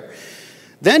hair.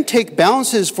 Then take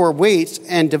balances for weights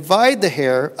and divide the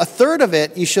hair. A third of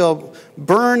it you shall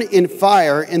burn in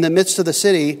fire in the midst of the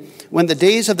city when the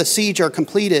days of the siege are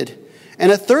completed.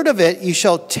 And a third of it you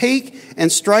shall take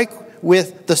and strike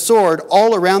with the sword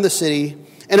all around the city.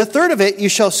 And a third of it you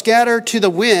shall scatter to the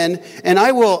wind, and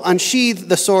I will unsheathe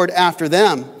the sword after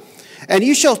them. And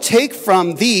you shall take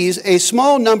from these a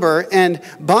small number and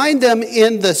bind them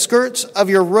in the skirts of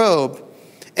your robe.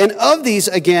 And of these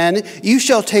again you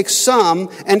shall take some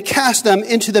and cast them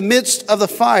into the midst of the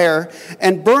fire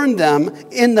and burn them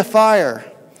in the fire.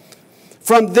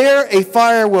 From there a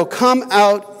fire will come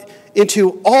out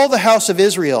into all the house of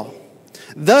Israel.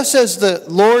 Thus says the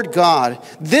Lord God,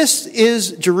 this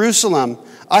is Jerusalem.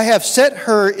 I have set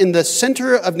her in the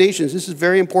center of nations. This is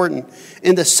very important.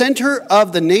 In the center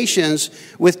of the nations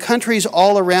with countries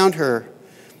all around her.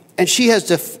 And she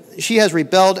has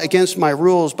rebelled against my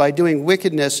rules by doing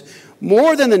wickedness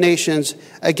more than the nations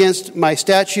against my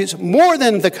statutes, more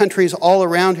than the countries all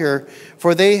around her,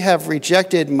 for they have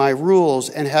rejected my rules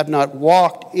and have not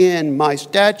walked in my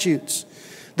statutes.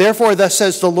 Therefore, thus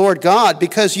says the Lord God,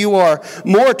 because you are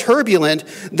more turbulent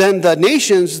than the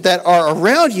nations that are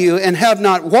around you and have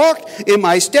not walked in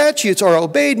my statutes or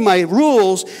obeyed my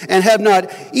rules and have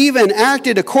not even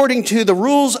acted according to the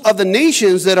rules of the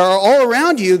nations that are all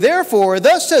around you. Therefore,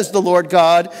 thus says the Lord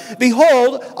God,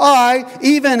 behold,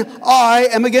 even I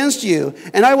am against you,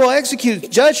 and I will execute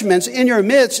judgments in your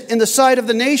midst in the sight of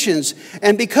the nations.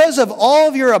 And because of all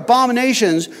of your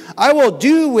abominations, I will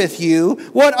do with you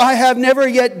what I have never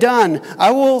yet done.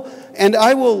 And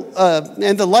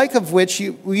the like of which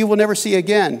you will never see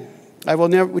again.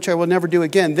 Which I will never do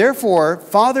again. Therefore,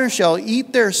 fathers shall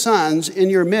eat their sons in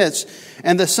your midst,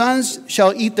 and the sons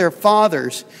shall eat their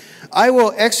fathers. I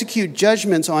will execute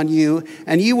judgments on you,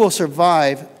 and you will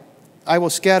survive. I will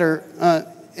scatter,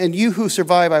 and you who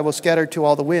survive, I will scatter to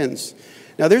all the winds.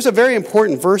 Now, there's a very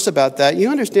important verse about that. You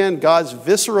understand God's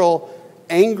visceral,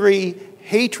 angry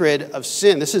hatred of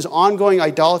sin. This is ongoing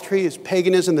idolatry. It's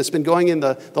paganism that's been going in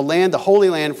the land, the Holy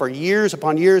Land, for years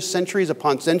upon years, centuries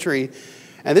upon century.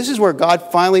 And this is where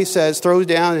God finally throws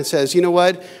down and says, you know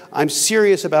what? I'm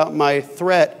serious about my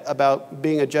threat about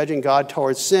being a judging God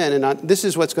towards sin. And this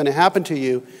is what's going to happen to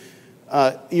you.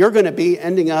 You're going to be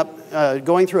ending up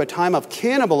going through a time of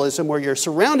cannibalism where you're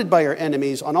surrounded by your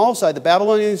enemies on all sides. The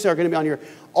Babylonians are going to be on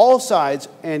all sides,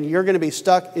 and you're going to be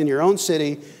stuck in your own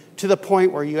city to the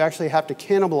point where you actually have to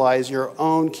cannibalize your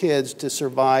own kids to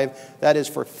survive. That is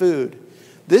for food.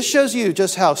 This shows you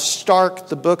just how stark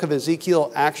the book of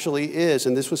Ezekiel actually is.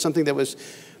 And this was something that was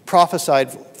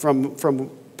prophesied from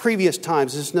previous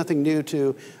times. This is nothing new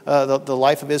to the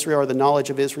life of Israel or the knowledge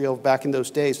of Israel back in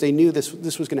those days. They knew this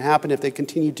was going to happen if they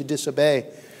continued to disobey.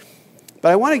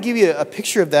 But I want to give you a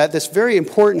picture of that. That's very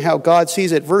important how God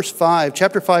sees it. Verse 5,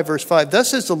 chapter 5, verse 5.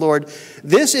 Thus says the Lord,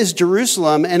 this is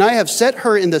Jerusalem, and I have set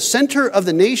her in the center of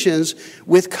the nations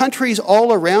with countries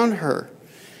all around her.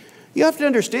 You have to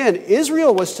understand,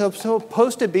 Israel was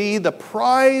supposed to be the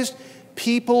prized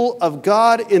people of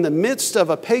God in the midst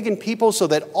of a pagan people so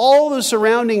that all the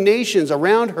surrounding nations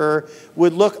around her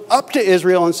would look up to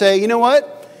Israel and say, you know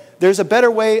what? There's a better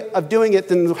way of doing it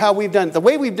than how we've done it. The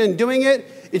way we've been doing it,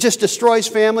 it just destroys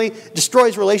family,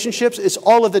 destroys relationships. It's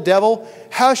all of the devil.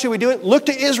 How should we do it? Look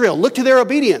to Israel. Look to their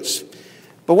obedience.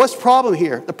 But what's the problem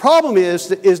here? The problem is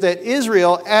that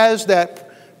Israel, as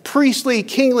that priestly,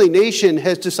 kingly nation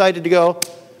has decided to go,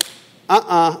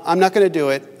 I'm not going to do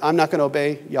it. I'm not going to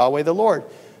obey Yahweh the Lord.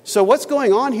 So what's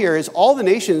going on here is all the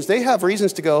nations, they have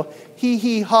reasons to go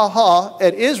hee, ha, ha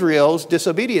at Israel's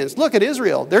disobedience. Look at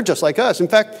Israel. They're just like us. In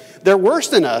fact, they're worse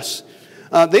than us.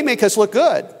 They make us look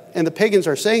good. And the pagans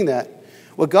are saying that.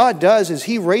 What God does is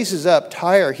he raises up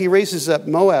Tyre. He raises up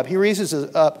Moab. He raises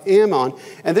up Ammon.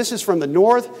 And this is from the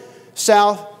north,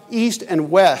 south, east,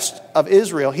 and west of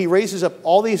Israel. He raises up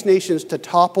all these nations to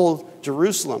topple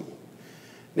Jerusalem.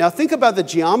 Now think about the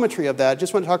geometry of that. I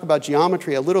just want to talk about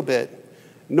geometry a little bit.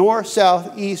 North,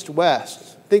 south, east,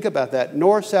 west. Think about that.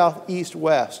 North, south, east,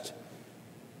 west.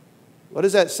 What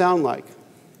does that sound like?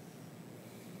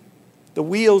 The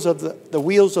wheels of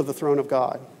the throne of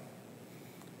God.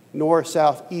 North,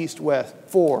 south, east, west.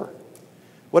 4.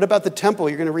 What about the temple?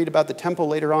 You're going to read about the temple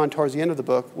later on towards the end of the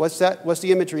book. What's that? What's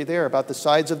the imagery there about the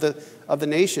sides of the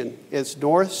nation? It's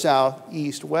north, south,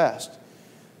 east, west.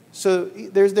 So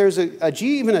there's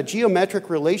even a geometric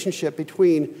relationship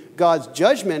between God's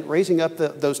judgment raising up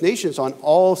those nations on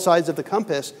all sides of the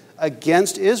compass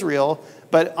against Israel,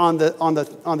 but on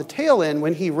the tail end,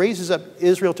 when he raises up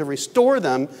Israel to restore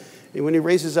them, and when he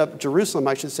raises up Jerusalem,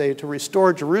 I should say, to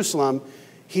restore Jerusalem,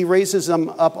 he raises them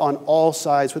up on all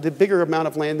sides with a bigger amount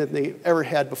of land than they ever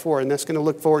had before, and that's going to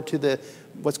look forward to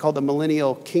what's called the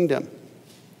millennial kingdom.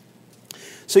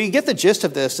 So you get the gist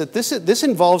of this, that this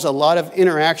involves a lot of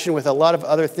interaction with a lot of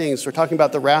other things. We're talking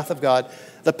about the wrath of God,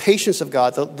 the patience of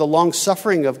God, the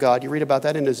long-suffering of God. You read about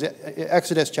that in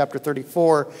Exodus chapter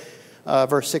 34,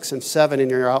 verse 6 and 7 in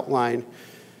your outline.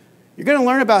 You're going to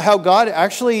learn about how God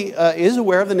actually is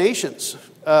aware of the nations.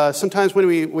 Sometimes when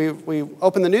we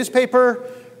open the newspaper,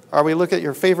 or we look at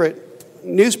your favorite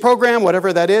news program,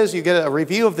 whatever that is, you get a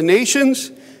review of the nations,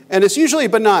 and it's usually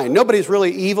benign. Nobody's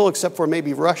really evil except for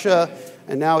maybe Russia,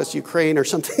 and now it's Ukraine or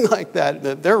something like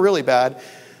that. They're really bad.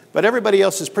 But everybody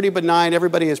else is pretty benign.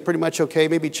 Everybody is pretty much okay.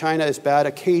 Maybe China is bad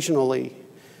occasionally.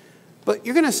 But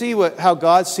you're going to see how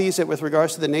God sees it with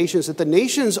regards to the nations, that the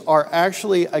nations are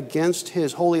actually against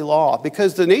his holy law,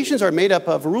 because the nations are made up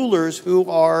of rulers who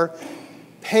are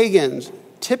pagans,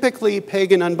 typically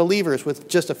pagan unbelievers with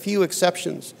just a few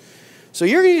exceptions. So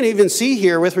you're going to even see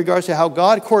here with regards to how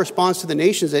God corresponds to the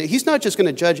nations, that he's not just going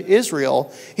to judge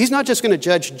Israel. He's not just going to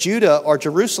judge Judah or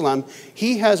Jerusalem.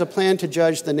 He has a plan to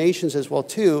judge the nations as well,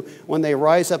 too, when they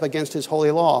rise up against his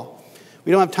holy law.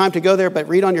 We don't have time to go there, but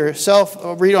read on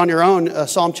your own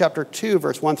Psalm chapter 2,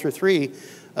 verse 1 through 3,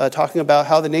 talking about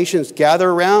how the nations gather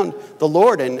around the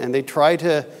Lord and they try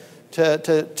to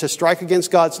strike against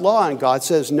God's law, and God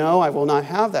says, no, I will not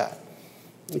have that.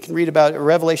 You can read about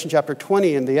Revelation chapter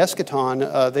 20 and the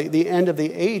eschaton, the end of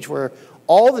the age, where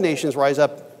all the nations rise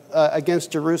up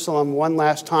against Jerusalem one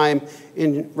last time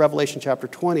in Revelation chapter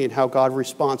 20, and how God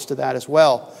responds to that as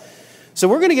well. So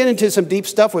we're going to get into some deep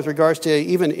stuff with regards to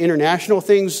even international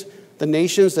things, the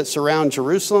nations that surround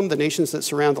Jerusalem, the nations that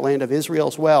surround the land of Israel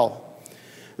as well.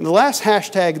 And the last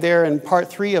hashtag there in part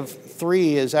 3 of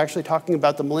 3 is actually talking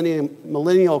about the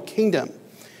millennial kingdom.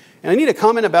 And I need to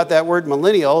comment about that word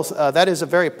millennials. That is a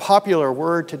very popular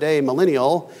word today,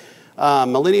 millennial.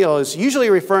 Millennial is usually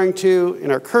referring to,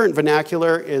 in our current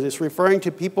vernacular, is referring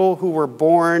to people who were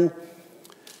born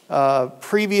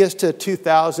previous to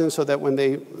 2000, so that when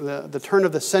the turn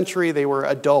of the century, they were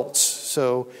adults.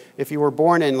 So if you were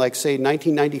born in, like, say,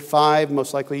 1995,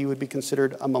 most likely you would be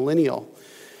considered a millennial.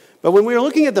 But when we are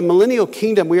looking at the millennial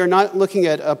kingdom, we are not looking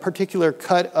at a particular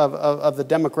cut of the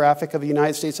demographic of the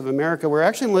United States of America. We're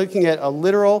actually looking at a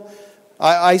literal,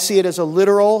 I see it as a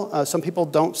literal, some people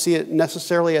don't see it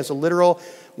necessarily as a literal,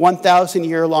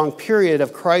 1,000-year-long period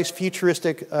of Christ's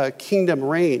futuristic kingdom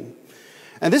reign.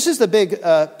 And this is the big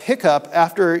pickup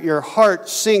after your heart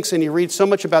sinks and you read so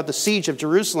much about the siege of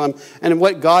Jerusalem and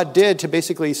what God did to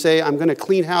basically say, I'm going to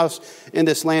clean house in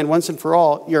this land once and for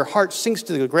all. Your heart sinks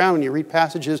to the ground when you read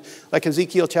passages like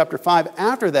Ezekiel chapter 5.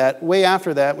 After that, way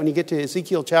after that, when you get to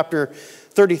Ezekiel chapter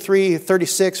 33,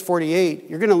 36, 48,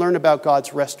 you're going to learn about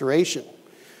God's restoration.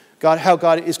 How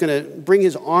God is going to bring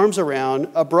his arms around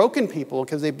a broken people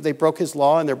because they broke his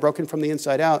law and they're broken from the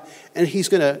inside out, and he's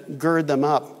going to gird them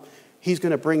up. He's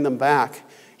going to bring them back.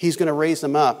 He's going to raise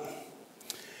them up.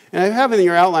 And I have it in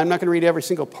your outline. I'm not going to read every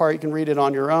single part. You can read it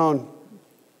on your own.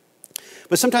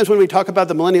 But sometimes when we talk about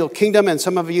the millennial kingdom, and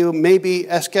some of you may be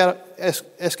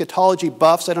eschatology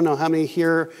buffs. I don't know how many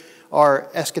here are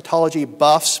eschatology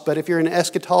buffs. But if you're an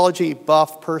eschatology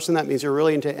buff person, that means you're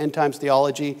really into end times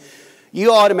theology.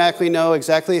 You automatically know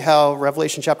exactly how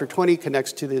Revelation chapter 20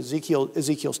 connects to the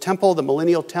Ezekiel's temple, the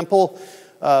millennial temple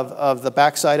of the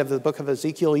backside of the book of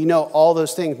Ezekiel. You know all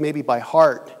those things maybe by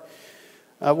heart.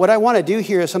 What I want to do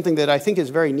here is something that I think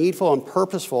is very needful and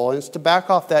purposeful, and it's to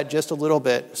back off that just a little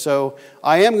bit. So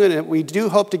we do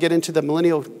hope to get into the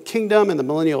millennial kingdom and the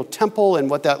millennial temple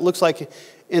and what that looks like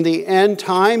in the end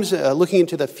times, looking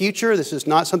into the future. This is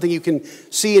not something you can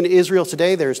see in Israel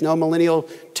today. There's no millennial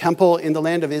temple in the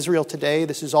land of Israel today.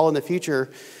 This is all in the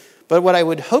future. But what I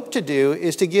would hope to do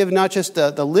is to give not just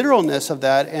the literalness of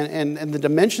that and the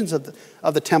dimensions of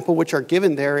the temple, which are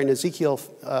given there in Ezekiel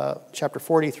chapter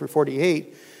 40 through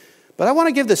 48, but I want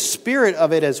to give the spirit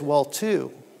of it as well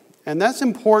too. And that's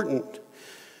important.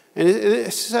 And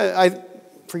I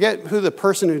forget who the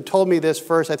person who told me this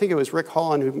first. I think it was Rick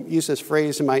Holland who used this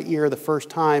phrase in my ear the first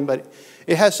time, but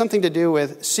it has something to do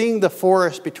with seeing the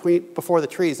forest before the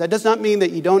trees. That does not mean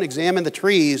that you don't examine the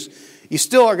trees. You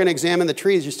still are going to examine the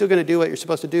trees. You're still going to do what you're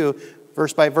supposed to do,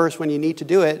 verse by verse, when you need to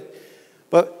do it.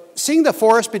 But seeing the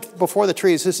forest before the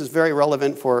trees, this is very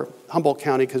relevant for Humboldt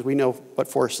County because we know what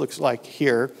forest looks like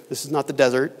here. This is not the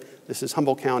desert. This is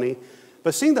Humboldt County.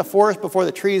 But seeing the forest before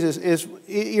the trees is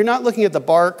you're not looking at the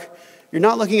bark. You're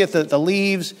not looking at the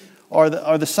leaves or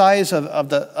the size of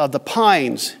the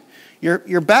pines.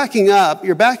 You're backing up,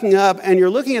 and you're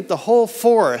looking at the whole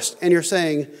forest, and you're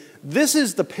saying, this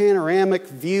is the panoramic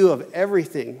view of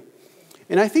everything.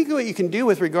 And I think what you can do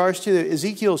with regards to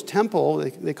Ezekiel's temple,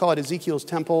 they call it Ezekiel's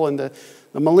temple, and the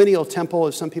millennial temple,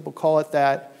 as some people call it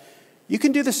that, you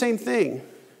can do the same thing.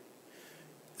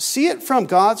 See it from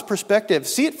God's perspective.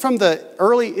 See it from the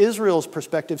early Israel's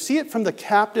perspective. See it from the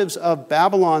captives of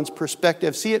Babylon's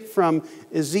perspective. See it from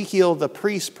Ezekiel the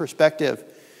priest's perspective.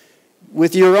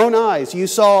 With your own eyes, you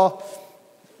saw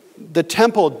the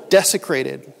temple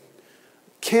desecrated.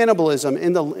 Cannibalism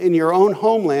in your own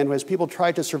homeland as people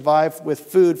tried to survive with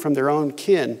food from their own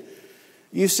kin.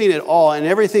 You've seen it all, and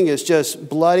everything is just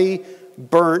bloody,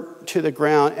 burnt to the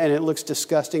ground, and it looks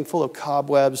disgusting, full of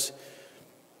cobwebs.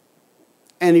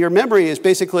 And your memory is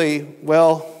basically,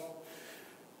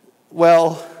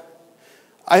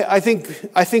 I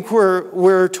think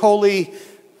we're totally,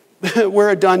 we're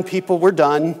a done people. We're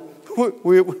done.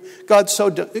 God's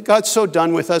so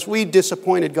done with us. We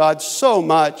disappointed God so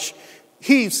much.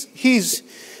 He's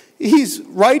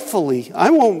rightfully, I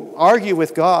won't argue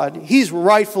with God, he's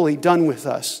rightfully done with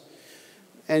us.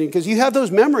 And because you have those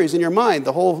memories in your mind,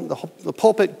 the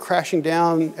pulpit crashing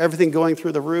down, everything going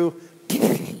through the roof.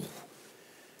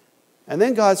 And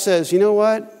then God says, you know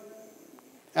what?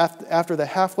 After the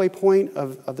halfway point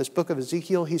of this book of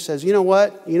Ezekiel, he says, you know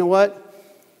what?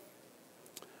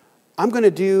 I'm going to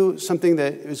do something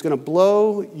that is going to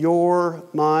blow your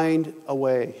mind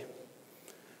away.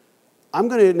 I'm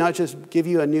going to not just give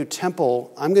you a new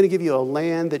temple, I'm going to give you a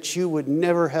land that you would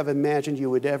never have imagined you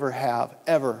would ever have,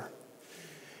 ever.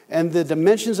 And the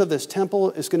dimensions of this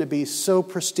temple is going to be so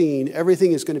pristine.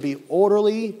 Everything is going to be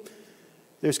orderly.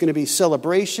 There's going to be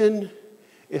celebration.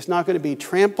 It's not going to be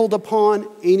trampled upon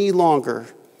any longer.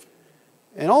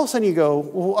 And all of a sudden you go,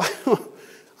 well,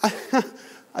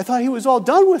 I thought he was all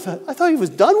done with us. I thought he was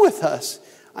done with us.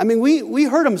 I mean, we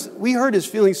heard him. We heard his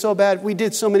feelings so bad. We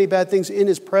did so many bad things in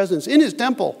his presence, in his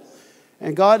temple.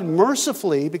 And God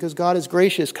mercifully, because God is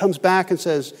gracious, comes back and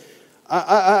says,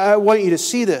 I want you to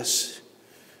see this.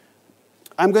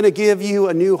 I'm going to give you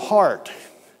a new heart.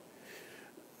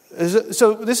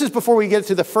 So this is before we get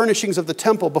to the furnishings of the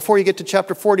temple, before you get to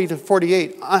chapter 40 to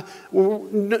 48.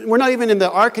 We're not even in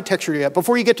the architecture yet.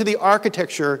 Before you get to the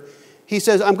architecture, he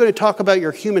says, I'm going to talk about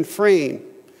your human frame.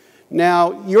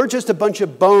 Now, you're just a bunch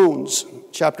of bones,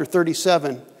 chapter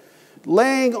 37,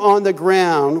 laying on the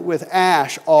ground with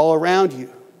ash all around you.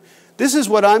 This is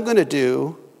what I'm going to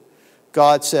do,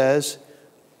 God says.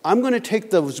 I'm going to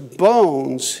take those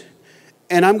bones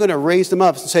and I'm going to raise them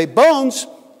up and say, bones,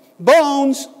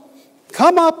 bones,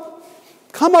 come up,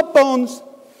 bones.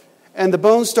 And the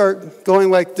bones start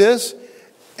going like this,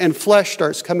 and flesh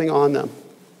starts coming on them,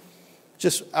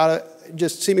 just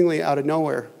seemingly out of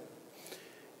nowhere.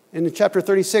 And in chapter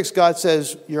 36, God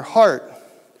says, your heart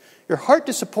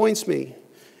disappoints me.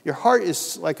 Your heart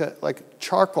is like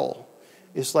charcoal.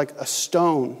 It's like a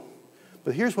stone.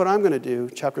 But here's what I'm going to do,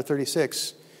 chapter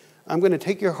 36. I'm going to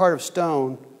take your heart of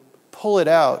stone, pull it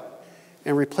out,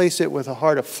 and replace it with a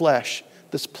heart of flesh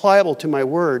that's pliable to my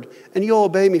word. And you'll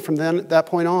obey me from that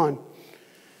point on.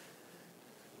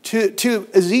 To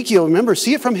Ezekiel, remember,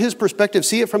 see it from his perspective.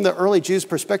 See it from the early Jews'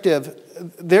 perspective.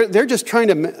 They're just trying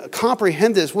to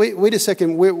comprehend this. Wait a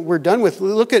second, we're done with.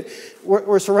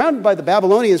 We're surrounded by the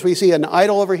Babylonians. We see an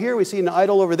idol over here. We see an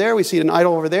idol over there. We see an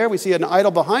idol over there. We see an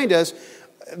idol behind us.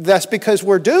 That's because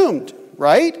we're doomed,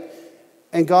 right?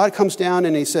 And God comes down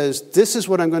and he says, this is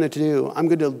what I'm going to do. I'm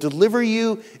going to deliver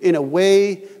you in a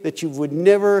way that you would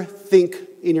never think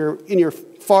in your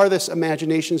farthest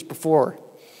imaginations before.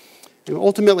 And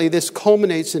ultimately, this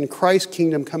culminates in Christ's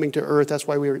kingdom coming to earth. That's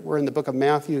why we're in the book of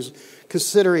Matthew,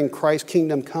 considering Christ's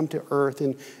kingdom come to earth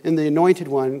and the anointed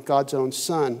one, God's own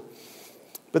Son.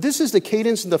 But this is the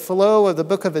cadence and the flow of the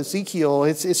book of Ezekiel.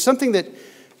 It's something that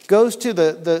goes to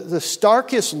the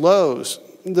starkest lows.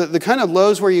 The kind of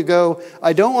lows where you go,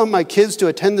 I don't want my kids to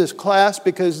attend this class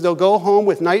because they'll go home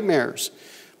with nightmares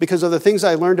because of the things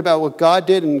I learned about what God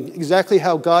did and exactly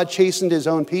how God chastened his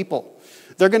own people.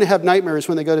 They're going to have nightmares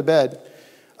when they go to bed.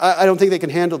 I don't think they can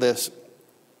handle this.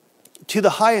 To the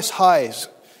highest highs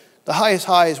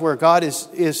where God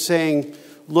is saying,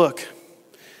 look,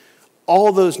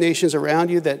 all those nations around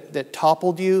you that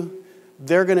toppled you,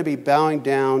 they're going to be bowing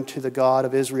down to the God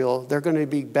of Israel. They're going to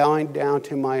be bowing down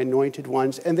to my anointed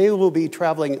ones, and they will be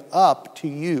traveling up to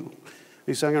you.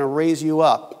 Because I'm going to raise you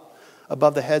up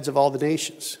above the heads of all the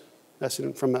nations. That's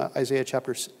from Isaiah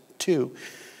chapter 2.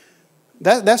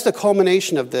 That's the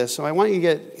culmination of this. So I want you to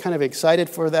get kind of excited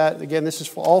for that. Again, this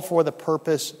is all for the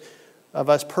purpose of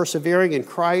us persevering in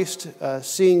Christ,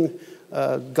 seeing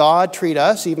God treat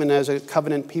us even as a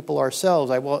covenant people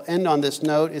ourselves. I will end on this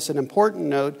note. It's an important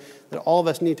note that all of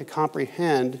us need to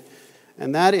comprehend,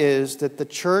 and that is that the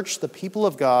church, the people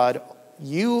of God,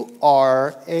 you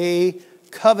are a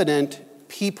covenant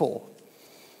people.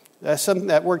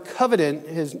 That word covenant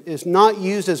is not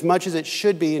used as much as it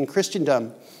should be in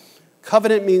Christendom.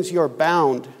 Covenant means you're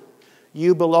bound.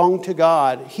 You belong to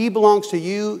God. He belongs to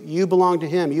you. You belong to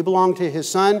him. You belong to his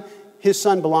son. His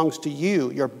son belongs to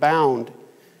you. You're bound.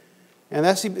 And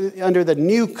that's under the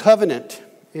new covenant.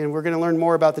 And we're going to learn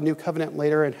more about the new covenant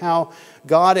later and how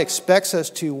God expects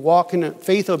us to walk in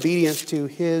faith obedience to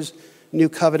his new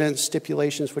covenant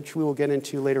stipulations, which we will get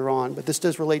into later on. But this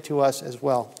does relate to us as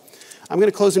well. I'm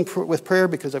going to close with prayer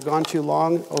because I've gone too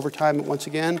long over time once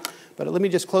again. But let me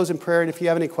just close in prayer. And if you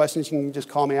have any questions, you can just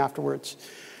call me afterwards.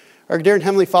 Our dear and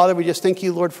Heavenly Father, we just thank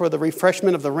you, Lord, for the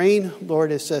refreshment of the rain.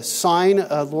 Lord, it's a sign,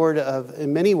 Lord,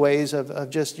 in many ways of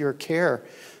just your care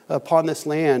upon this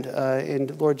land.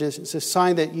 And Lord, it's a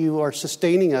sign that you are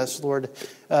sustaining us, Lord,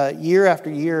 year after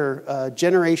year,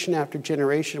 generation after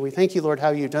generation. We thank you, Lord, how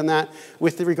you've done that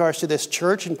with regards to this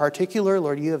church in particular.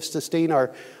 Lord, you have sustained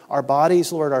our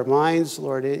bodies, Lord, our minds,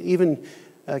 Lord, even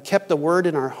kept the word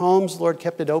in our homes, Lord,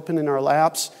 kept it open in our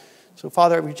laps. So,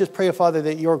 Father, we just pray, Father,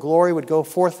 that your glory would go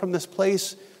forth from this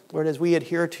place, Lord, as we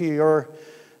adhere to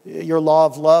your law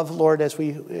of love, Lord, as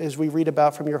we read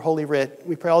about from your holy writ.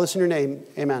 We pray all this in your name.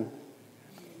 Amen.